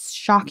that's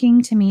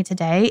shocking to me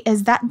today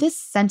is that this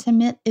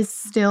sentiment is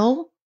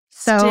still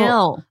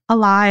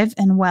alive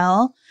and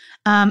well.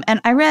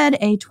 And I read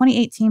a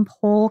 2018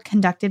 poll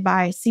conducted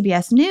by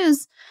CBS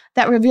News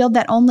that revealed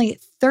that only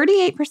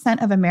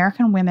 38% of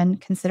American women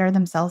consider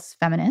themselves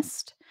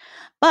feminist.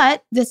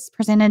 But this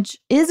percentage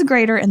is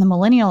greater in the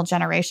millennial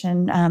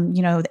generation,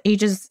 the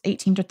ages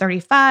 18 to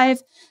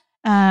 35,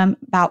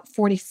 about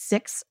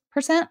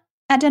 46%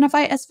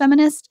 identify as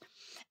feminist.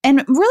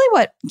 And really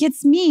what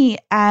gets me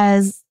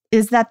is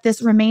that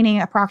this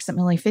remaining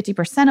approximately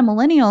 50% of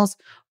millennials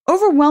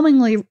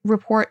overwhelmingly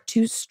report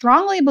to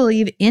strongly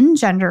believe in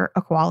gender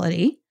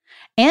equality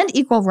and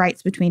equal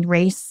rights between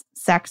race,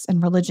 sex,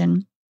 and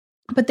religion.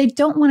 But they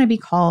don't want to be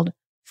called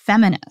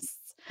feminists.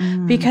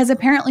 Because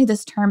apparently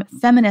this term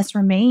feminist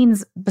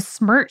remains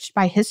besmirched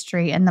by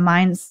history in the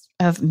minds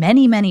of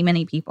many, many,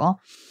 many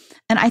people.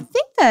 And I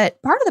think that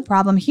part of the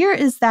problem here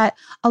is that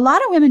a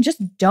lot of women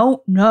just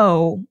don't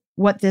know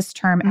what this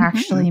term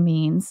actually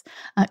means.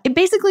 It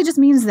basically just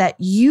means that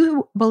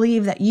you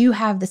believe that you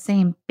have the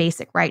same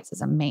basic rights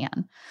as a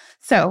man.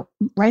 So,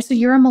 Raisa,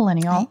 you're a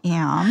millennial. I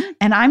am.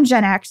 And I'm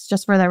Gen X,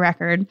 just for the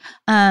record.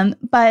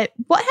 But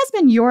what has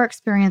been your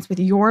experience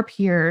with your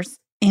peers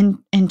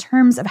in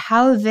terms of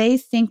how they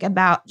think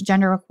about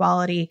gender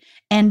equality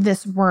and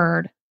this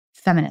word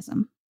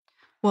feminism?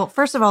 Well,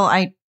 first of all,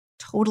 I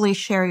totally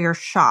share your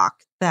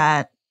shock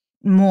that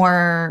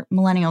more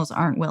millennials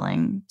aren't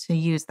willing to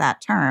use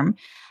that term.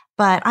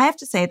 But I have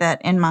to say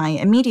that in my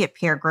immediate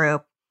peer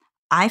group,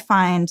 I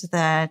find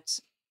that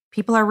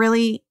people are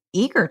really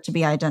eager to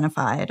be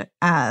identified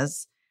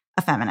as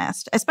a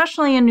feminist,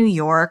 especially in New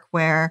York,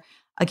 where,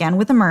 again,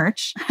 with the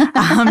merch,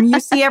 you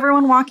see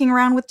everyone walking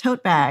around with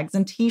tote bags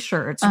and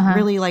T-shirts,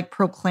 really like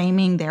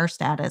proclaiming their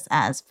status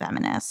as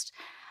feminist.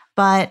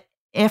 But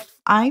if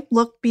I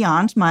look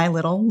beyond my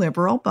little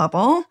liberal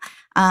bubble,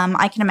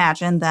 I can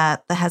imagine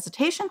that the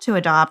hesitation to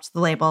adopt the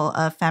label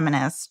of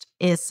feminist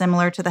is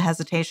similar to the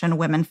hesitation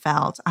women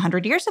felt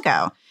 100 years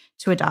ago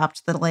to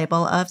adopt the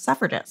label of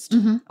suffragist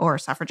or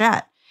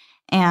suffragette.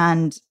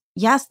 And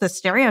yes, the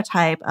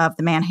stereotype of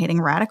the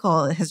man-hating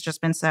radical has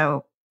just been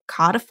so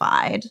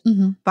codified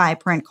by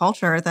print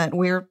culture that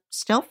we're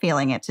still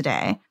feeling it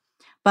today.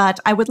 But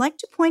I would like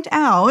to point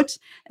out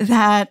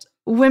that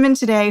women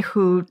today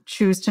who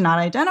choose to not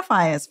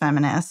identify as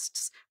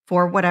feminists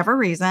for whatever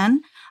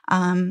reason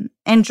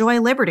enjoy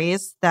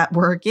liberties that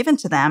were given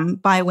to them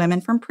by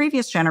women from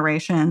previous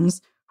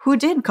generations who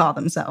did call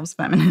themselves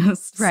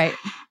feminists. Right.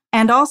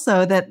 And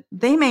also that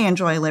they may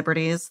enjoy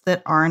liberties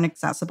that aren't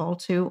accessible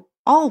to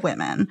all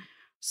women.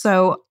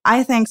 So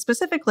I think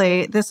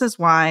specifically this is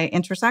why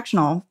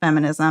intersectional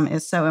feminism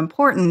is so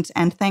important.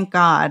 And thank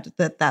God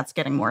that that's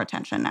getting more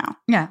attention now.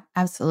 Yeah,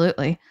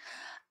 absolutely.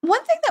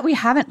 One thing that we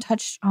haven't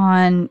touched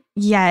on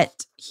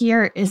yet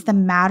here is the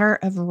matter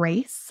of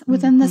race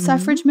within the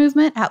suffrage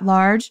movement at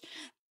large,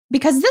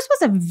 because this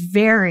was a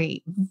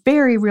very,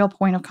 very real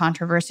point of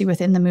controversy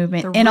within the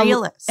movement in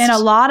a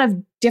lot of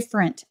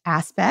different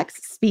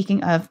aspects,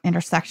 speaking of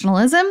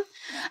intersectionalism.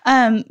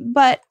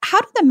 But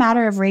how did the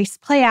matter of race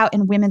play out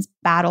in women's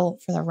battle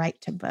for the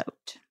right to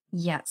vote?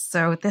 Yes,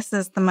 so this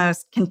is the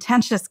most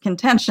contentious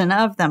contention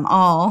of them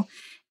all.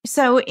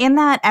 So in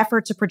that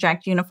effort to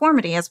project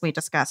uniformity, as we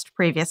discussed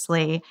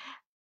previously,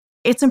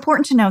 it's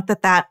important to note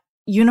that that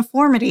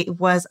uniformity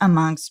was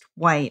amongst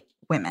white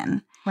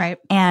women. Right.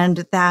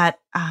 And that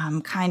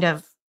kind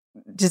of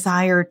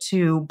desire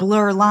to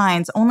blur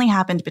lines only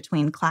happened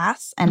between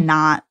class and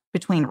not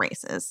between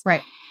races.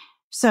 Right.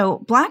 So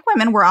Black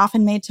women were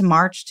often made to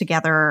march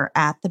together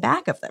at the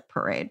back of the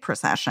parade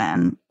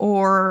procession,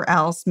 or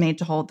else made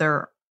to hold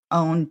their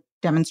own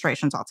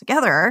demonstrations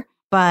altogether.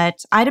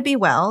 But Ida B.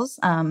 Wells,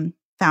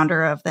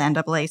 founder of the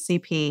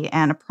NAACP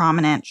and a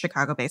prominent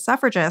Chicago-based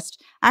suffragist,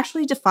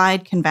 actually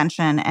defied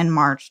convention and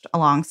marched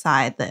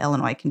alongside the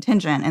Illinois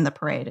contingent in the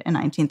parade in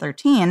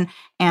 1913.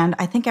 And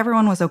I think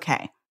everyone was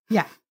okay.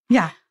 Yeah.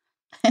 Yeah.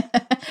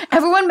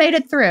 Everyone made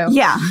it through.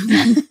 Yeah.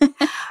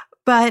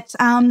 But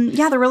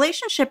the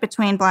relationship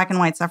between Black and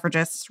white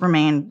suffragists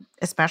remained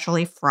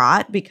especially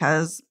fraught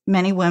because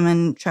many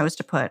women chose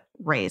to put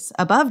race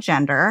above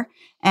gender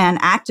and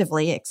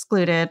actively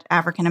excluded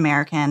African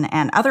American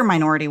and other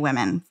minority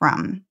women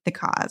from the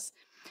cause.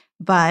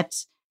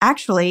 But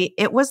actually,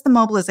 it was the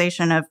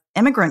mobilization of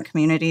immigrant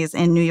communities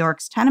in New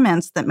York's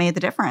tenements that made the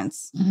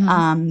difference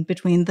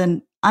between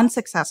the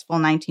unsuccessful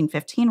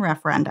 1915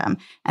 referendum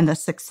and the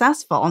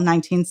successful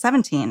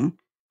 1917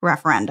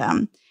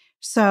 referendum.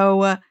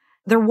 So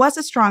there was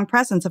a strong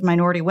presence of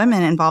minority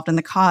women involved in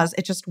the cause.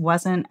 It just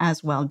wasn't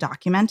as well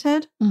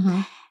documented.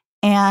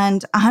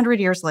 And 100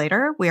 years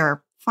later, we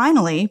are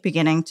finally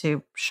beginning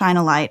to shine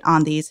a light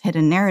on these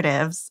hidden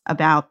narratives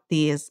about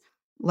these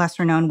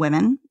lesser-known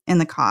women in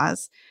the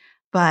cause.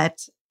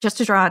 But just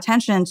to draw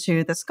attention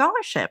to the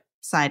scholarship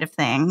side of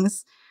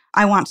things,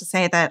 I want to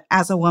say that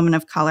as a woman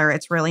of color,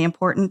 it's really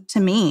important to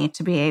me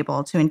to be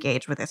able to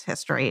engage with this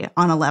history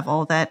on a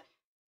level that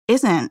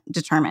isn't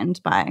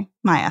determined by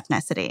my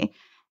ethnicity,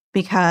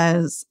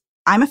 because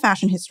I'm a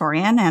fashion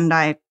historian and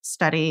I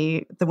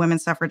study the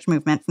women's suffrage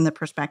movement from the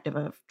perspective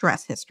of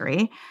dress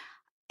history.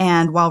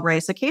 And while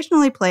race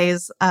occasionally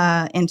plays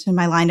into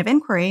my line of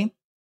inquiry,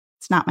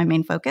 it's not my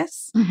main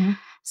focus.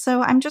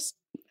 So I'm just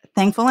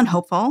thankful and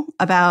hopeful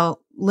about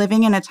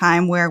living in a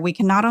time where we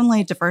can not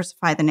only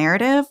diversify the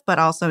narrative, but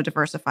also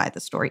diversify the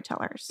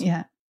storytellers.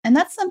 Yeah. And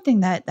that's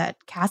something that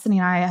Cassidy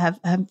and I have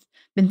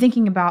been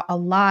thinking about a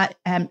lot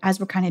as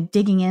we're kind of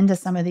digging into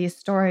some of these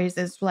stories,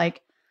 is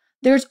like,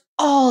 there's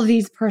all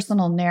these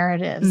personal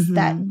narratives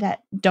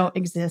that don't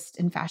exist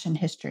in fashion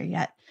history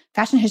yet.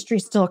 Fashion history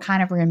still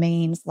kind of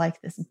remains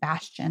like this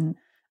bastion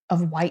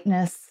of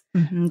whiteness.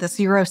 This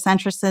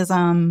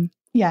Eurocentrism.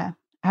 Yeah,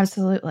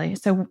 absolutely.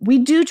 So we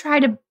do try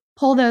to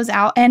pull those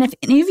out. And if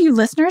any of you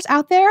listeners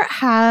out there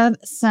have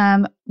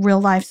some real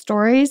life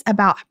stories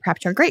about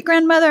perhaps your great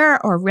grandmother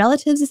or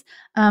relatives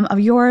of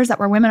yours that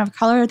were women of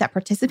color that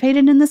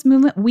participated in this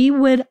movement, we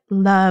would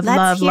love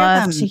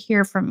to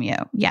hear from you.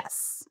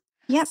 Yes.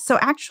 Yes. So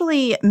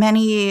actually,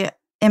 many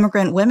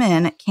immigrant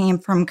women came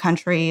from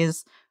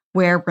countries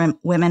where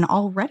women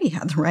already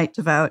had the right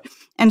to vote.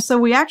 And so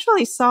we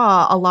actually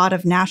saw a lot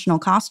of national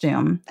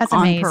costume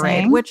on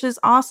parade, which is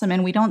awesome.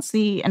 And we don't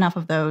see enough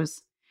of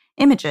those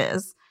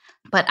images.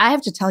 But I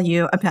have to tell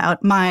you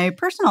about my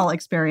personal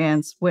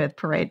experience with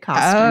parade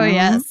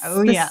costume.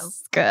 Oh,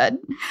 yes. Good.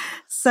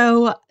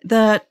 So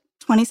the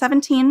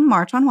 2017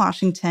 March on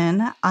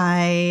Washington,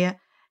 I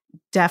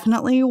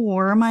definitely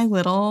wore my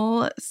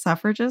little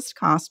suffragist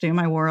costume.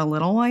 I wore a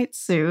little white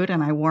suit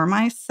and I wore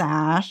my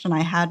sash and I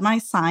had my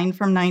sign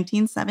from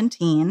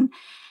 1917.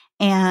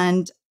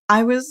 And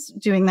I was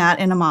doing that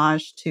in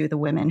homage to the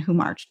women who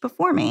marched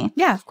before me.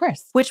 Yeah, of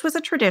course. Which was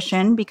a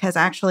tradition because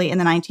actually in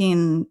the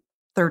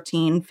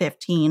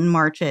 1913-15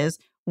 marches,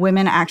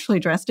 women actually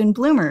dressed in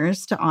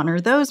bloomers to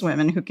honor those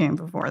women who came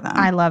before them.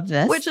 I love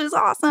this. Which is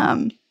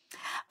awesome.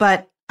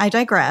 But I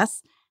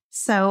digress.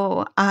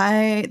 So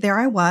there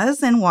I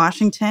was in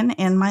Washington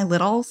in my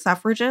little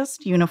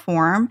suffragist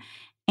uniform,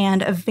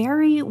 and a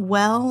very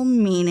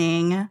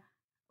well-meaning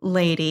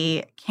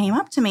lady came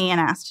up to me and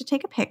asked to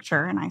take a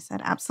picture, and I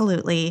said,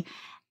 absolutely.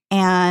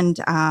 And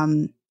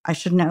I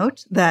should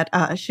note that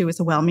she was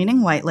a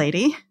well-meaning white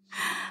lady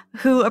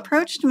who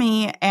approached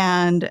me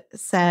and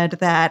said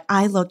that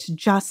I looked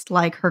just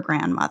like her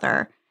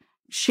grandmother.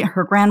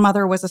 Her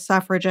grandmother was a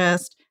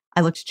suffragist.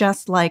 I looked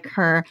just like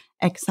her,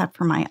 except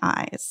for my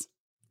eyes.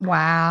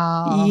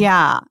 Wow.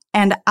 Yeah.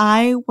 And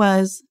I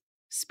was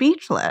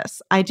speechless.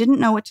 I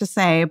didn't know what to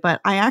say, but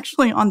I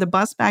actually, on the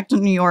bus back to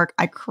New York,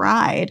 I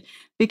cried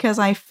because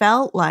I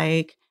felt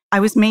like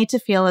I was made to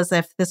feel as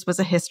if this was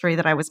a history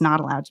that I was not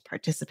allowed to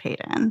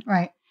participate in.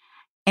 Right.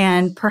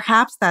 And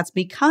perhaps that's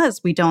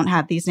because we don't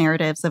have these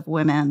narratives of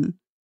women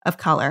of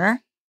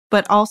color,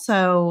 but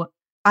also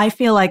I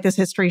feel like this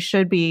history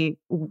should be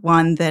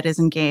one that is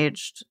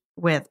engaged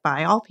with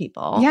by all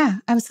people. Yeah,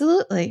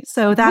 absolutely.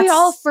 So that's... We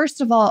all,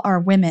 first of all, are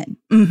women.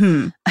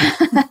 Mm-hmm.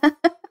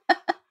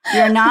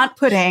 You're not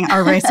putting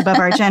our race above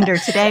our gender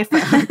today,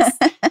 folks.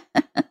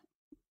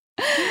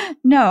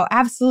 No,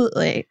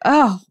 absolutely.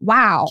 Oh,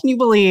 wow. Can you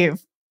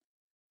believe?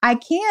 I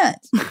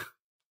can't.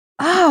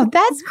 Oh,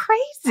 that's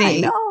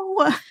crazy. I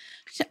know.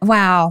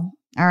 Wow.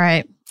 All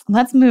right.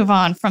 Let's move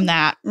on from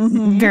that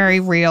very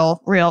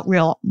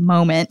real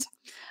moment.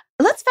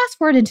 Let's fast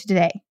forward into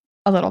today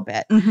a little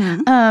bit.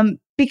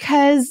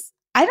 Because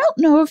I don't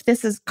know if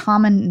this is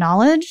common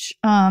knowledge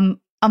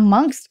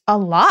amongst a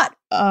lot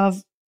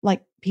of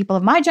like people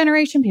of my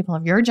generation, people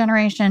of your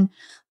generation.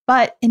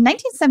 But in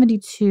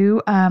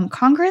 1972,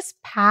 Congress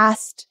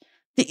passed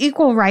the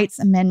Equal Rights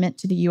Amendment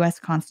to the U.S.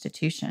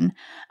 Constitution.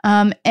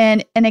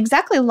 And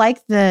exactly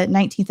like the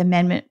 19th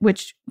Amendment,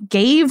 which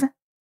gave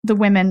the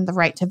women the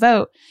right to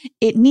vote,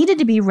 it needed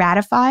to be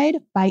ratified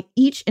by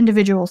each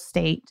individual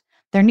state.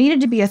 There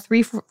needed to be a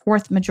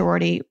 3/4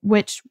 majority,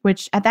 which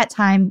at that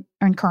time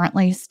and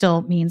currently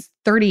still means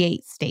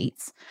 38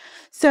 states.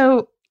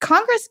 So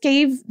Congress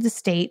gave the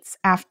states,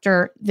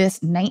 after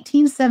this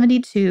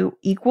 1972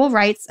 Equal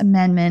Rights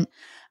Amendment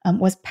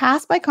was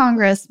passed by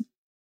Congress,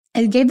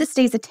 It gave the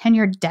states a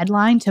 10-year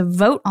deadline to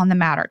vote on the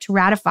matter, to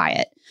ratify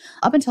it,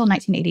 up until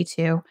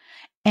 1982.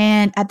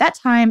 And at that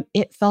time,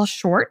 it fell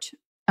short.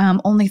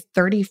 Only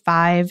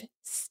 35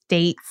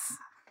 states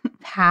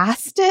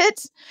passed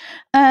it.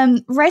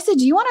 Raisa,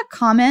 do you want to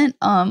comment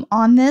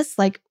on this?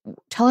 Like,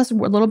 tell us a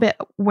little bit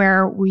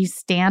where we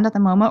stand at the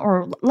moment,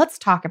 or let's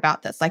talk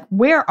about this. Like,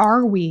 where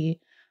are we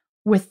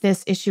with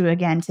this issue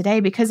again today?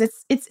 Because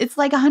it's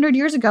like 100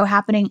 years ago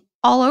happening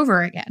all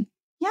over again.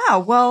 Yeah,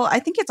 well, I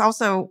think it's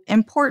also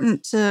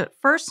important to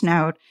first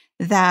note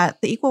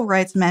that the Equal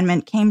Rights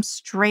Amendment came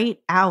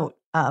straight out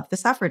of the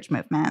suffrage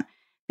movement,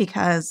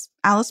 because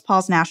Alice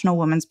Paul's National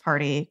Women's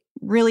Party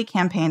really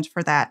campaigned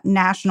for that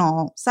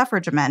national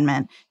suffrage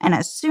amendment. And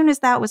as soon as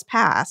that was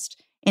passed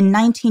in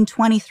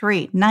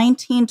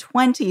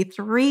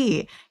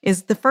 1923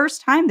 is the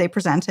first time they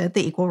presented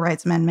the Equal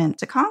Rights Amendment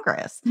to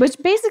Congress. Which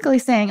basically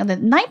saying the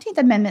 19th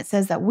Amendment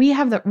says that we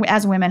have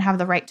as women have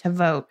the right to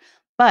vote.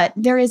 But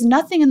there is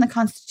nothing in the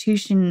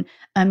Constitution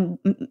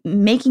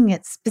making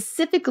it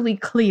specifically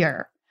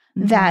clear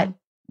that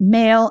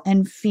male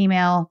and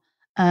female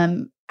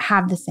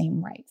have the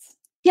same rights.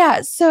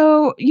 Yeah,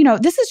 so,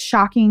 this is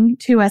shocking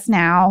to us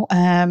now.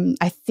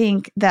 I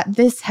think that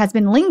this has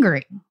been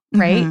lingering,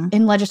 right,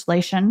 in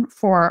legislation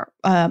for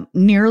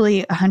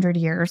nearly 100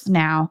 years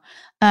now.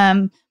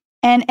 And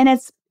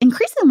it's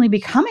increasingly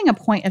becoming a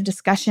point of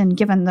discussion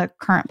given the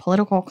current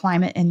political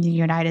climate in the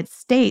United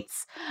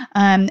States.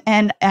 And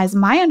as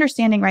my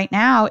understanding right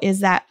now is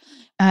that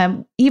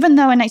even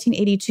though in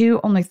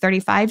 1982 only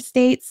 35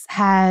 states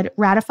had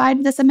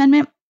ratified this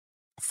amendment,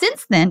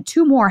 since then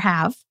 2 more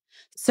have.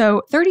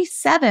 So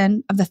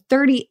 37 of the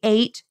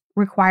 38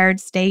 required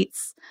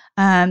states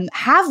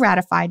have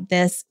ratified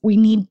this. We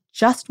need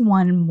just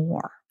 1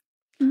 more.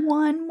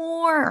 1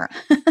 more.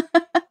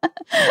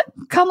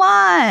 Come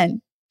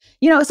on.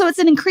 So it's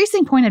an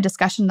increasing point of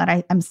discussion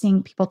that I'm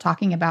seeing people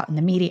talking about in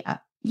the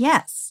media.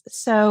 Yes.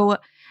 So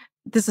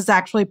this has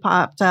actually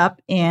popped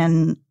up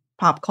in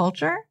pop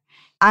culture.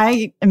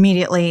 I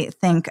immediately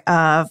think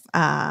of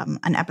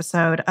an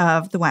episode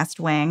of The West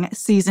Wing,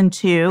 season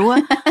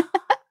 2,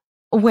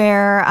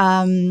 where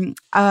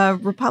a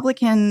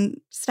Republican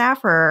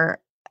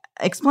staffer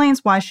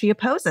explains why she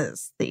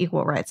opposes the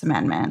Equal Rights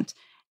Amendment.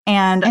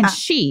 And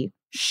she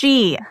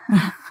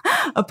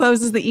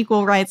opposes the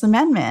Equal Rights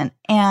Amendment.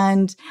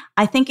 And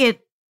I think it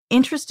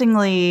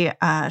interestingly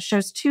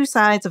shows 2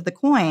 sides of the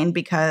coin,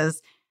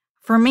 because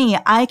for me,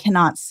 I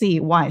cannot see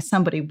why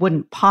somebody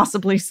wouldn't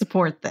possibly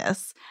support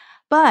this.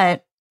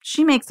 But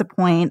she makes a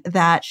point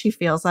that she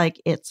feels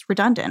like it's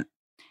redundant,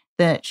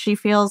 that she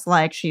feels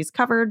like she's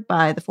covered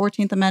by the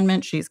 14th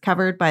Amendment. She's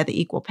covered by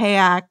the Equal Pay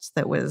Act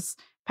that was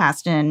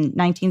passed in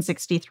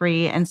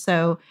 1963. And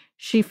so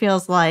she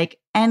feels like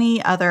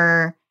any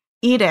other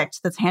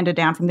edict that's handed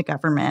down from the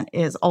government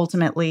is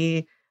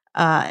ultimately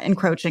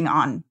encroaching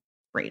on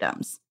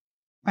freedoms.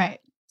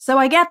 Right. So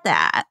I get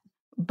that.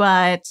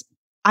 But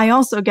I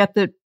also get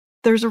that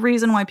there's a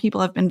reason why people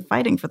have been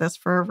fighting for this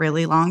for a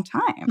really long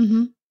time.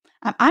 Mm-hmm.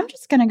 I'm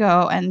just going to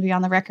go and be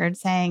on the record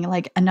saying,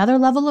 like, another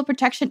level of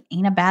protection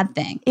ain't a bad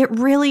thing. It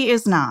really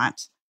is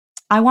not.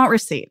 I want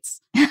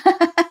receipts.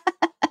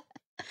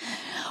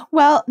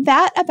 Well,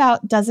 that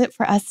about does it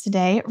for us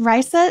today.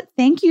 Raisa,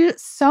 thank you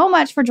so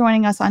much for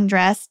joining us on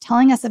Dress,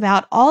 telling us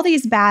about all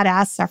these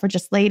badass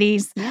suffragist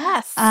ladies.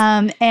 Yes.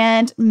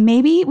 And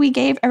maybe we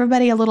gave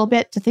everybody a little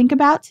bit to think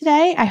about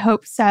today. I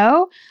hope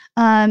so.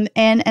 And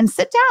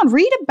sit down,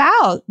 read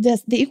about the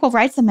Equal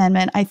Rights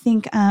Amendment. I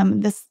think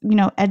this,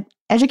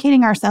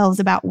 educating ourselves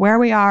about where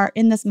we are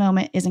in this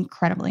moment is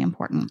incredibly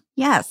important.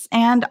 Yes.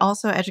 And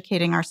also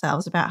educating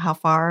ourselves about how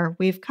far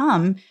we've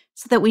come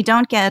so that we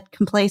don't get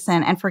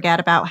complacent and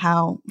forget about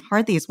how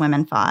hard these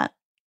women fought.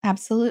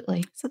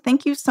 Absolutely. So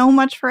thank you so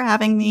much for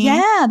having me.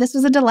 Yeah, this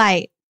was a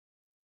delight.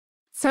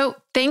 So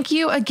thank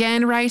you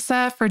again,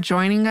 Raisa, for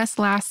joining us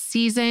last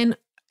season.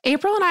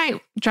 April and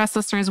I, Dress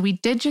listeners, we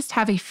did just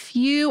have a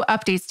few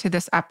updates to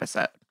this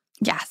episode.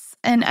 Yes.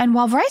 And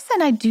while Raisa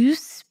and I do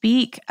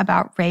speak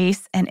about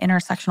race and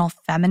intersectional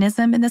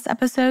feminism in this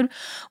episode,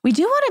 we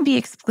do want to be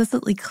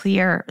explicitly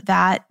clear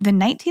that the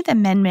 19th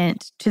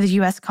Amendment to the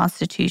U.S.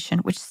 Constitution,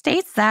 which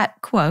states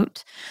that,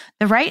 quote,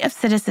 the right of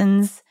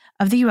citizens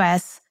of the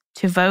U.S.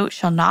 to vote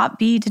shall not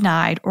be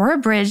denied or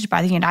abridged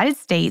by the United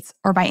States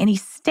or by any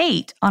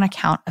state on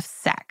account of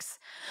sex.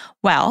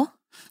 Well,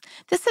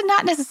 this did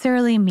not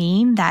necessarily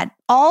mean that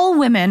all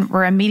women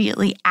were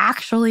immediately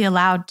actually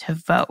allowed to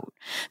vote,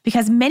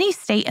 because many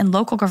state and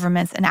local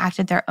governments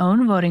enacted their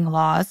own voting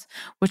laws,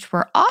 which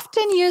were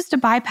often used to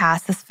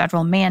bypass this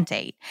federal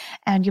mandate.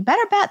 And you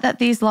better bet that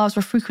these laws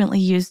were frequently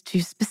used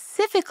to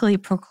specifically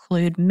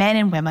preclude men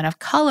and women of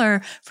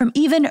color from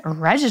even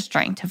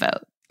registering to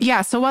vote.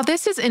 Yeah, so while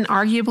this is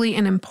inarguably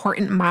an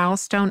important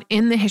milestone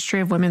in the history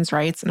of women's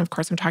rights, and of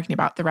course I'm talking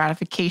about the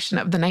ratification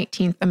of the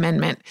 19th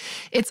Amendment,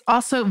 it's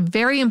also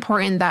very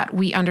important that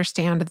we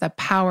understand the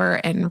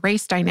power and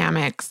race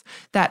dynamics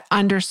that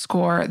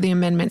underscore the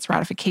amendment's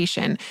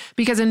ratification.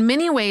 Because in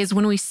many ways,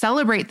 when we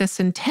celebrate the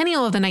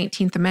centennial of the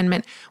 19th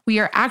Amendment, we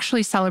are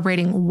actually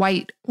celebrating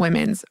white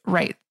women's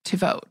right to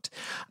vote.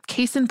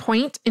 Case in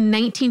point, in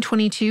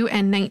 1922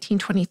 and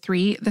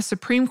 1923, the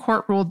Supreme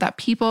Court ruled that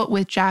people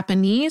with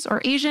Japanese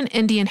or Asian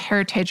Indian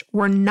heritage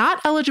were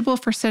not eligible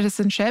for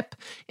citizenship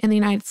in the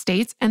United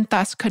States and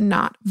thus could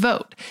not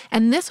vote.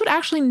 And this would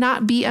actually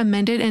not be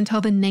amended until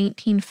the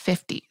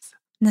 1950s.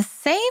 The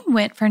same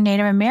went for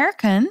Native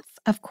Americans,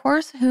 of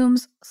course,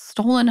 whose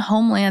stolen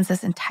homelands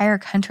this entire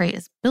country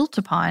is built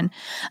upon.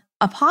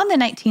 Upon the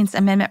 19th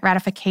Amendment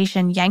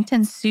ratification,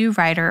 Yankton Sioux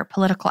writer,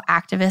 political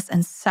activist,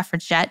 and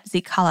suffragette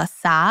Zikala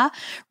Sa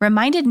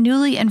reminded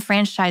newly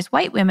enfranchised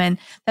white women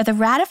that the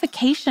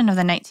ratification of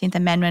the 19th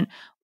Amendment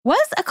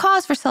was a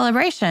cause for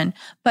celebration,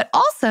 but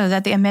also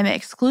that the amendment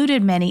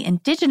excluded many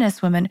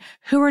Indigenous women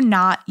who were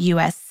not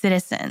U.S.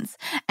 citizens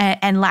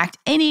and lacked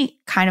any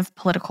kind of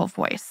political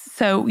voice.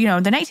 So, the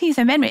 19th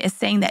Amendment is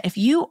saying that if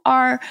you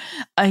are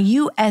a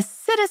U.S.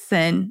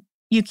 citizen,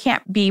 you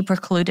can't be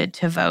precluded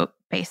to vote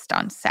based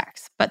on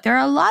sex. But there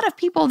are a lot of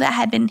people that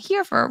had been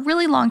here for a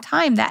really long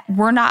time that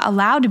were not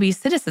allowed to be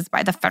citizens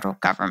by the federal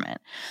government.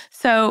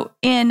 So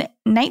in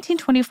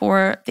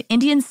 1924, the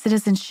Indian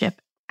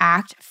Citizenship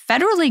Act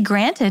federally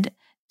granted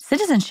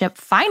citizenship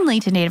finally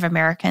to Native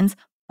Americans.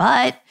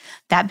 But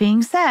that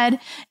being said,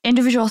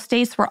 individual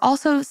states were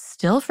also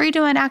still free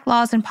to enact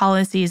laws and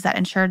policies that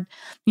ensured,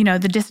 the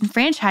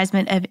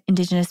disenfranchisement of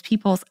Indigenous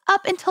peoples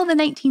up until the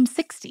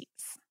 1960s.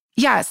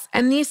 Yes,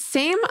 and these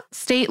same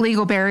state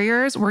legal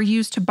barriers were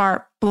used to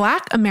bar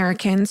Black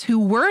Americans who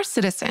were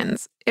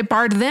citizens. It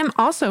barred them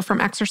also from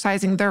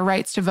exercising their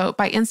rights to vote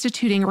by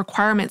instituting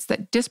requirements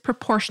that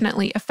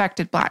disproportionately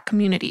affected Black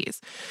communities.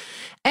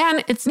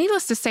 And it's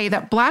needless to say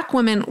that Black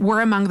women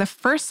were among the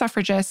first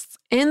suffragists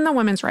in the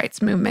women's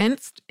rights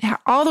movement,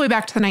 all the way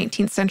back to the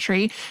 19th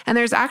century. And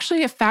there's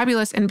actually a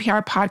fabulous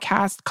NPR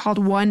podcast called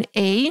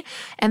 1A,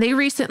 and they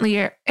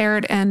recently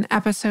aired an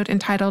episode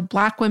entitled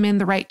Black Women,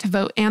 the Right to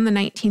Vote, and the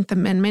 19th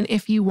Amendment,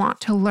 if you want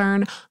to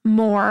learn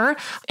more.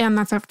 And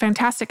that's a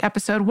fantastic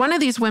episode. One of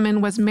these women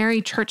was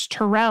Mary Church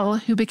Terrell,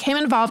 who became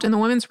involved in the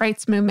women's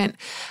rights movement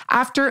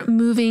after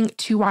moving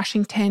to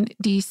Washington,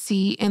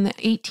 D.C. in the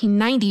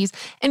 1890s.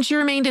 And she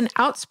remained an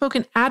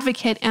outspoken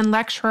advocate and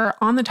lecturer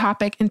on the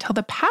topic until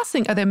the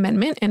passing of the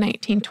amendment in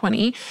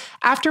 1920,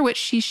 after which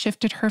she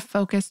shifted her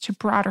focus to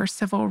broader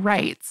civil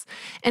rights.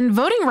 And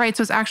voting rights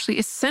was actually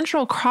a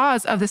central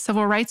cause of the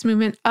civil rights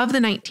movement of the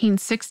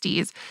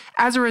 1960s.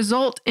 As a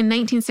result, in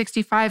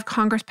 1965,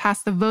 Congress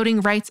passed the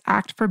Voting Rights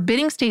Act,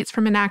 forbidding states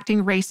from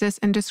enacting racist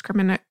and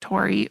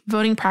discriminatory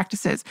voting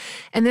practices.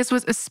 And this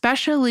was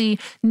especially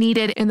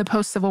needed in the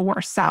post-Civil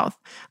War South.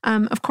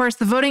 Of course,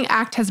 the Voting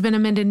Act has been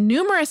amended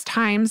numerous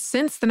times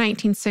since the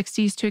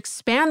 1960s to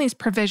expand these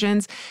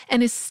provisions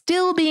and is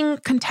still being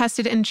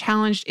contested and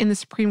challenged in the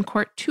Supreme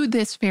Court to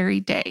this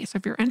very day. So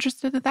if you're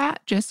interested in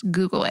that, just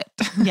Google it.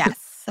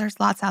 Yes, there's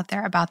lots out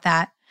there about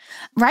that.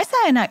 Raisa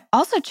and I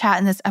also chat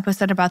in this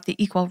episode about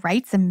the Equal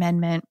Rights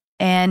Amendment.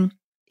 And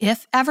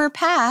if ever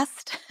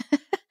passed,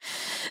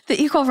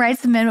 the Equal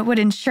Rights Amendment would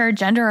ensure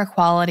gender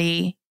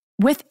equality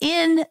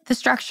within the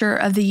structure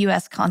of the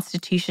U.S.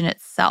 Constitution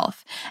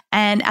itself.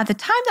 And at the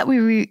time that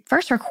we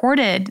first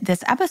recorded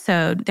this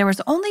episode, there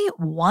was only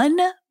one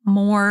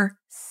more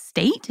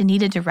state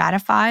needed to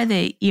ratify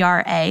the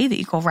ERA, the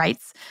Equal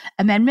Rights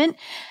Amendment.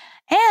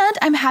 And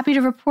I'm happy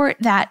to report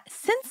that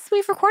since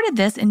we've recorded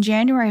this in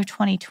January of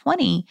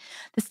 2020,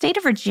 the state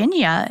of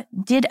Virginia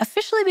did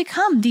officially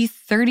become the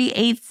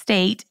 38th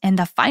state and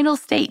the final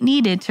state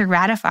needed to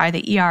ratify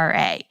the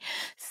ERA.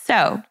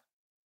 So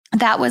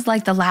that was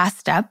like the last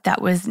step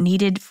that was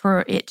needed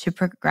for it to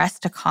progress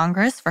to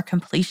Congress for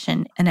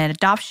completion and an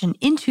adoption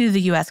into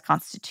the U.S.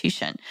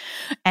 Constitution.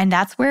 And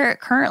that's where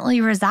it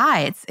currently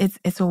resides.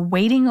 It's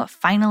awaiting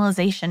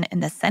finalization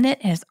in the Senate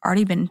and has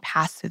already been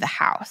passed through the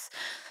House.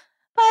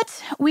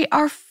 But we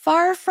are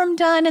far from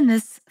done in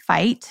this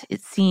fight,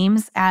 it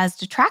seems, as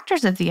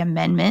detractors of the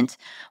amendment,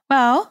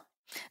 well,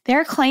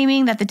 they're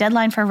claiming that the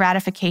deadline for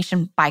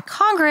ratification by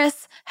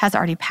Congress has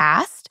already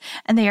passed,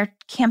 and they are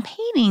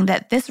campaigning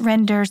that this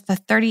renders the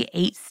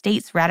 38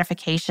 states'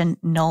 ratification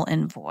null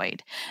and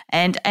void.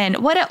 And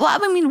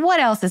what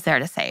else is there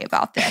to say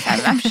about this?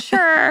 I'm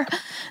sure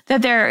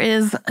that there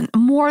is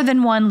more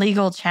than one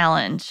legal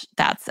challenge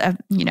that's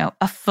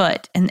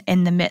afoot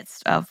in the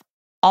midst of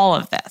all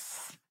of this.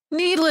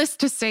 Needless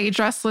to say,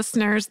 Dressed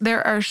listeners,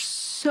 there are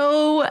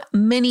so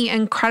many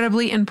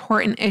incredibly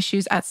important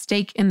issues at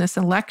stake in this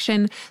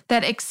election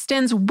that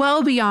extends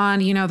well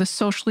beyond, the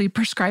socially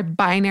prescribed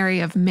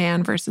binary of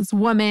man versus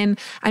woman.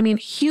 I mean,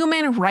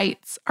 human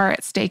rights are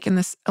at stake in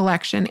this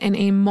election in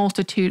a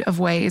multitude of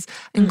ways,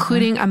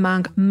 including,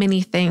 among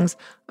many things,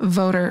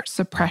 voter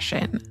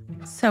suppression.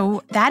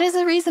 So that is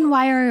the reason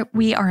why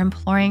we are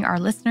imploring our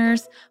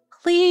listeners,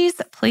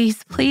 please,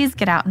 please, please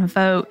get out and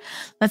vote.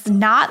 Let's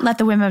not let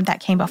the women that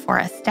came before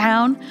us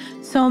down.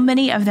 So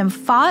many of them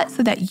fought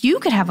so that you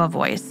could have a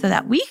voice, so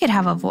that we could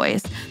have a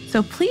voice.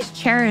 So please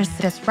cherish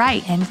this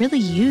right and really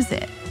use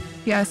it.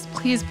 Yes,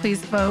 please,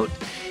 please vote.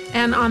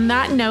 And on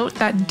that note,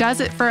 that does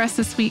it for us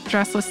this week,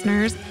 Dress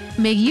listeners.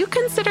 May you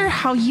consider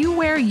how you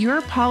wear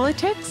your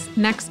politics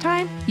next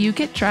time you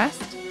get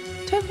dressed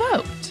to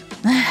vote.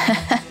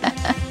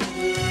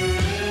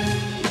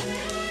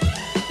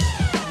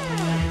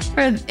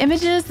 For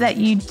images that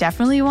you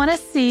definitely want to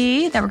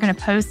see that we're going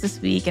to post this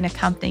week and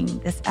accompanying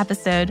this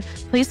episode,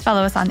 please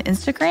follow us on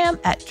Instagram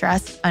at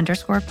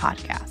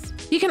dress_podcast.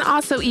 You can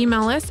also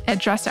email us at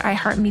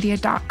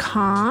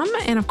dress@iheartmedia.com.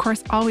 And of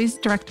course, always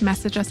direct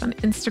message us on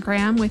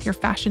Instagram with your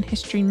fashion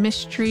history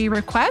mystery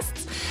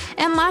requests.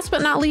 And last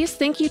but not least,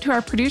 thank you to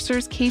our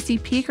producers, Casey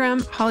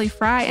Pegram, Holly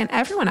Fry, and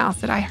everyone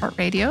else at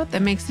iHeartRadio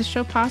that makes this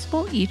show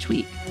possible each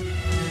week.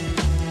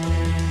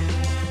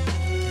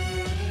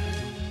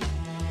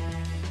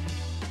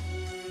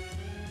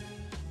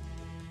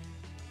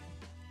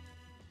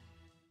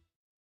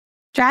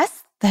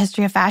 Dress, the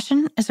History of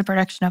Fashion is a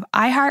production of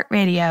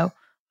iHeartRadio.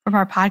 For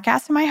more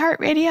podcasts from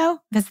iHeartRadio,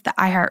 visit the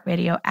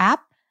iHeartRadio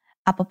app,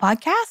 Apple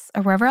Podcasts,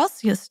 or wherever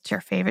else you listen to your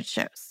favorite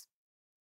shows.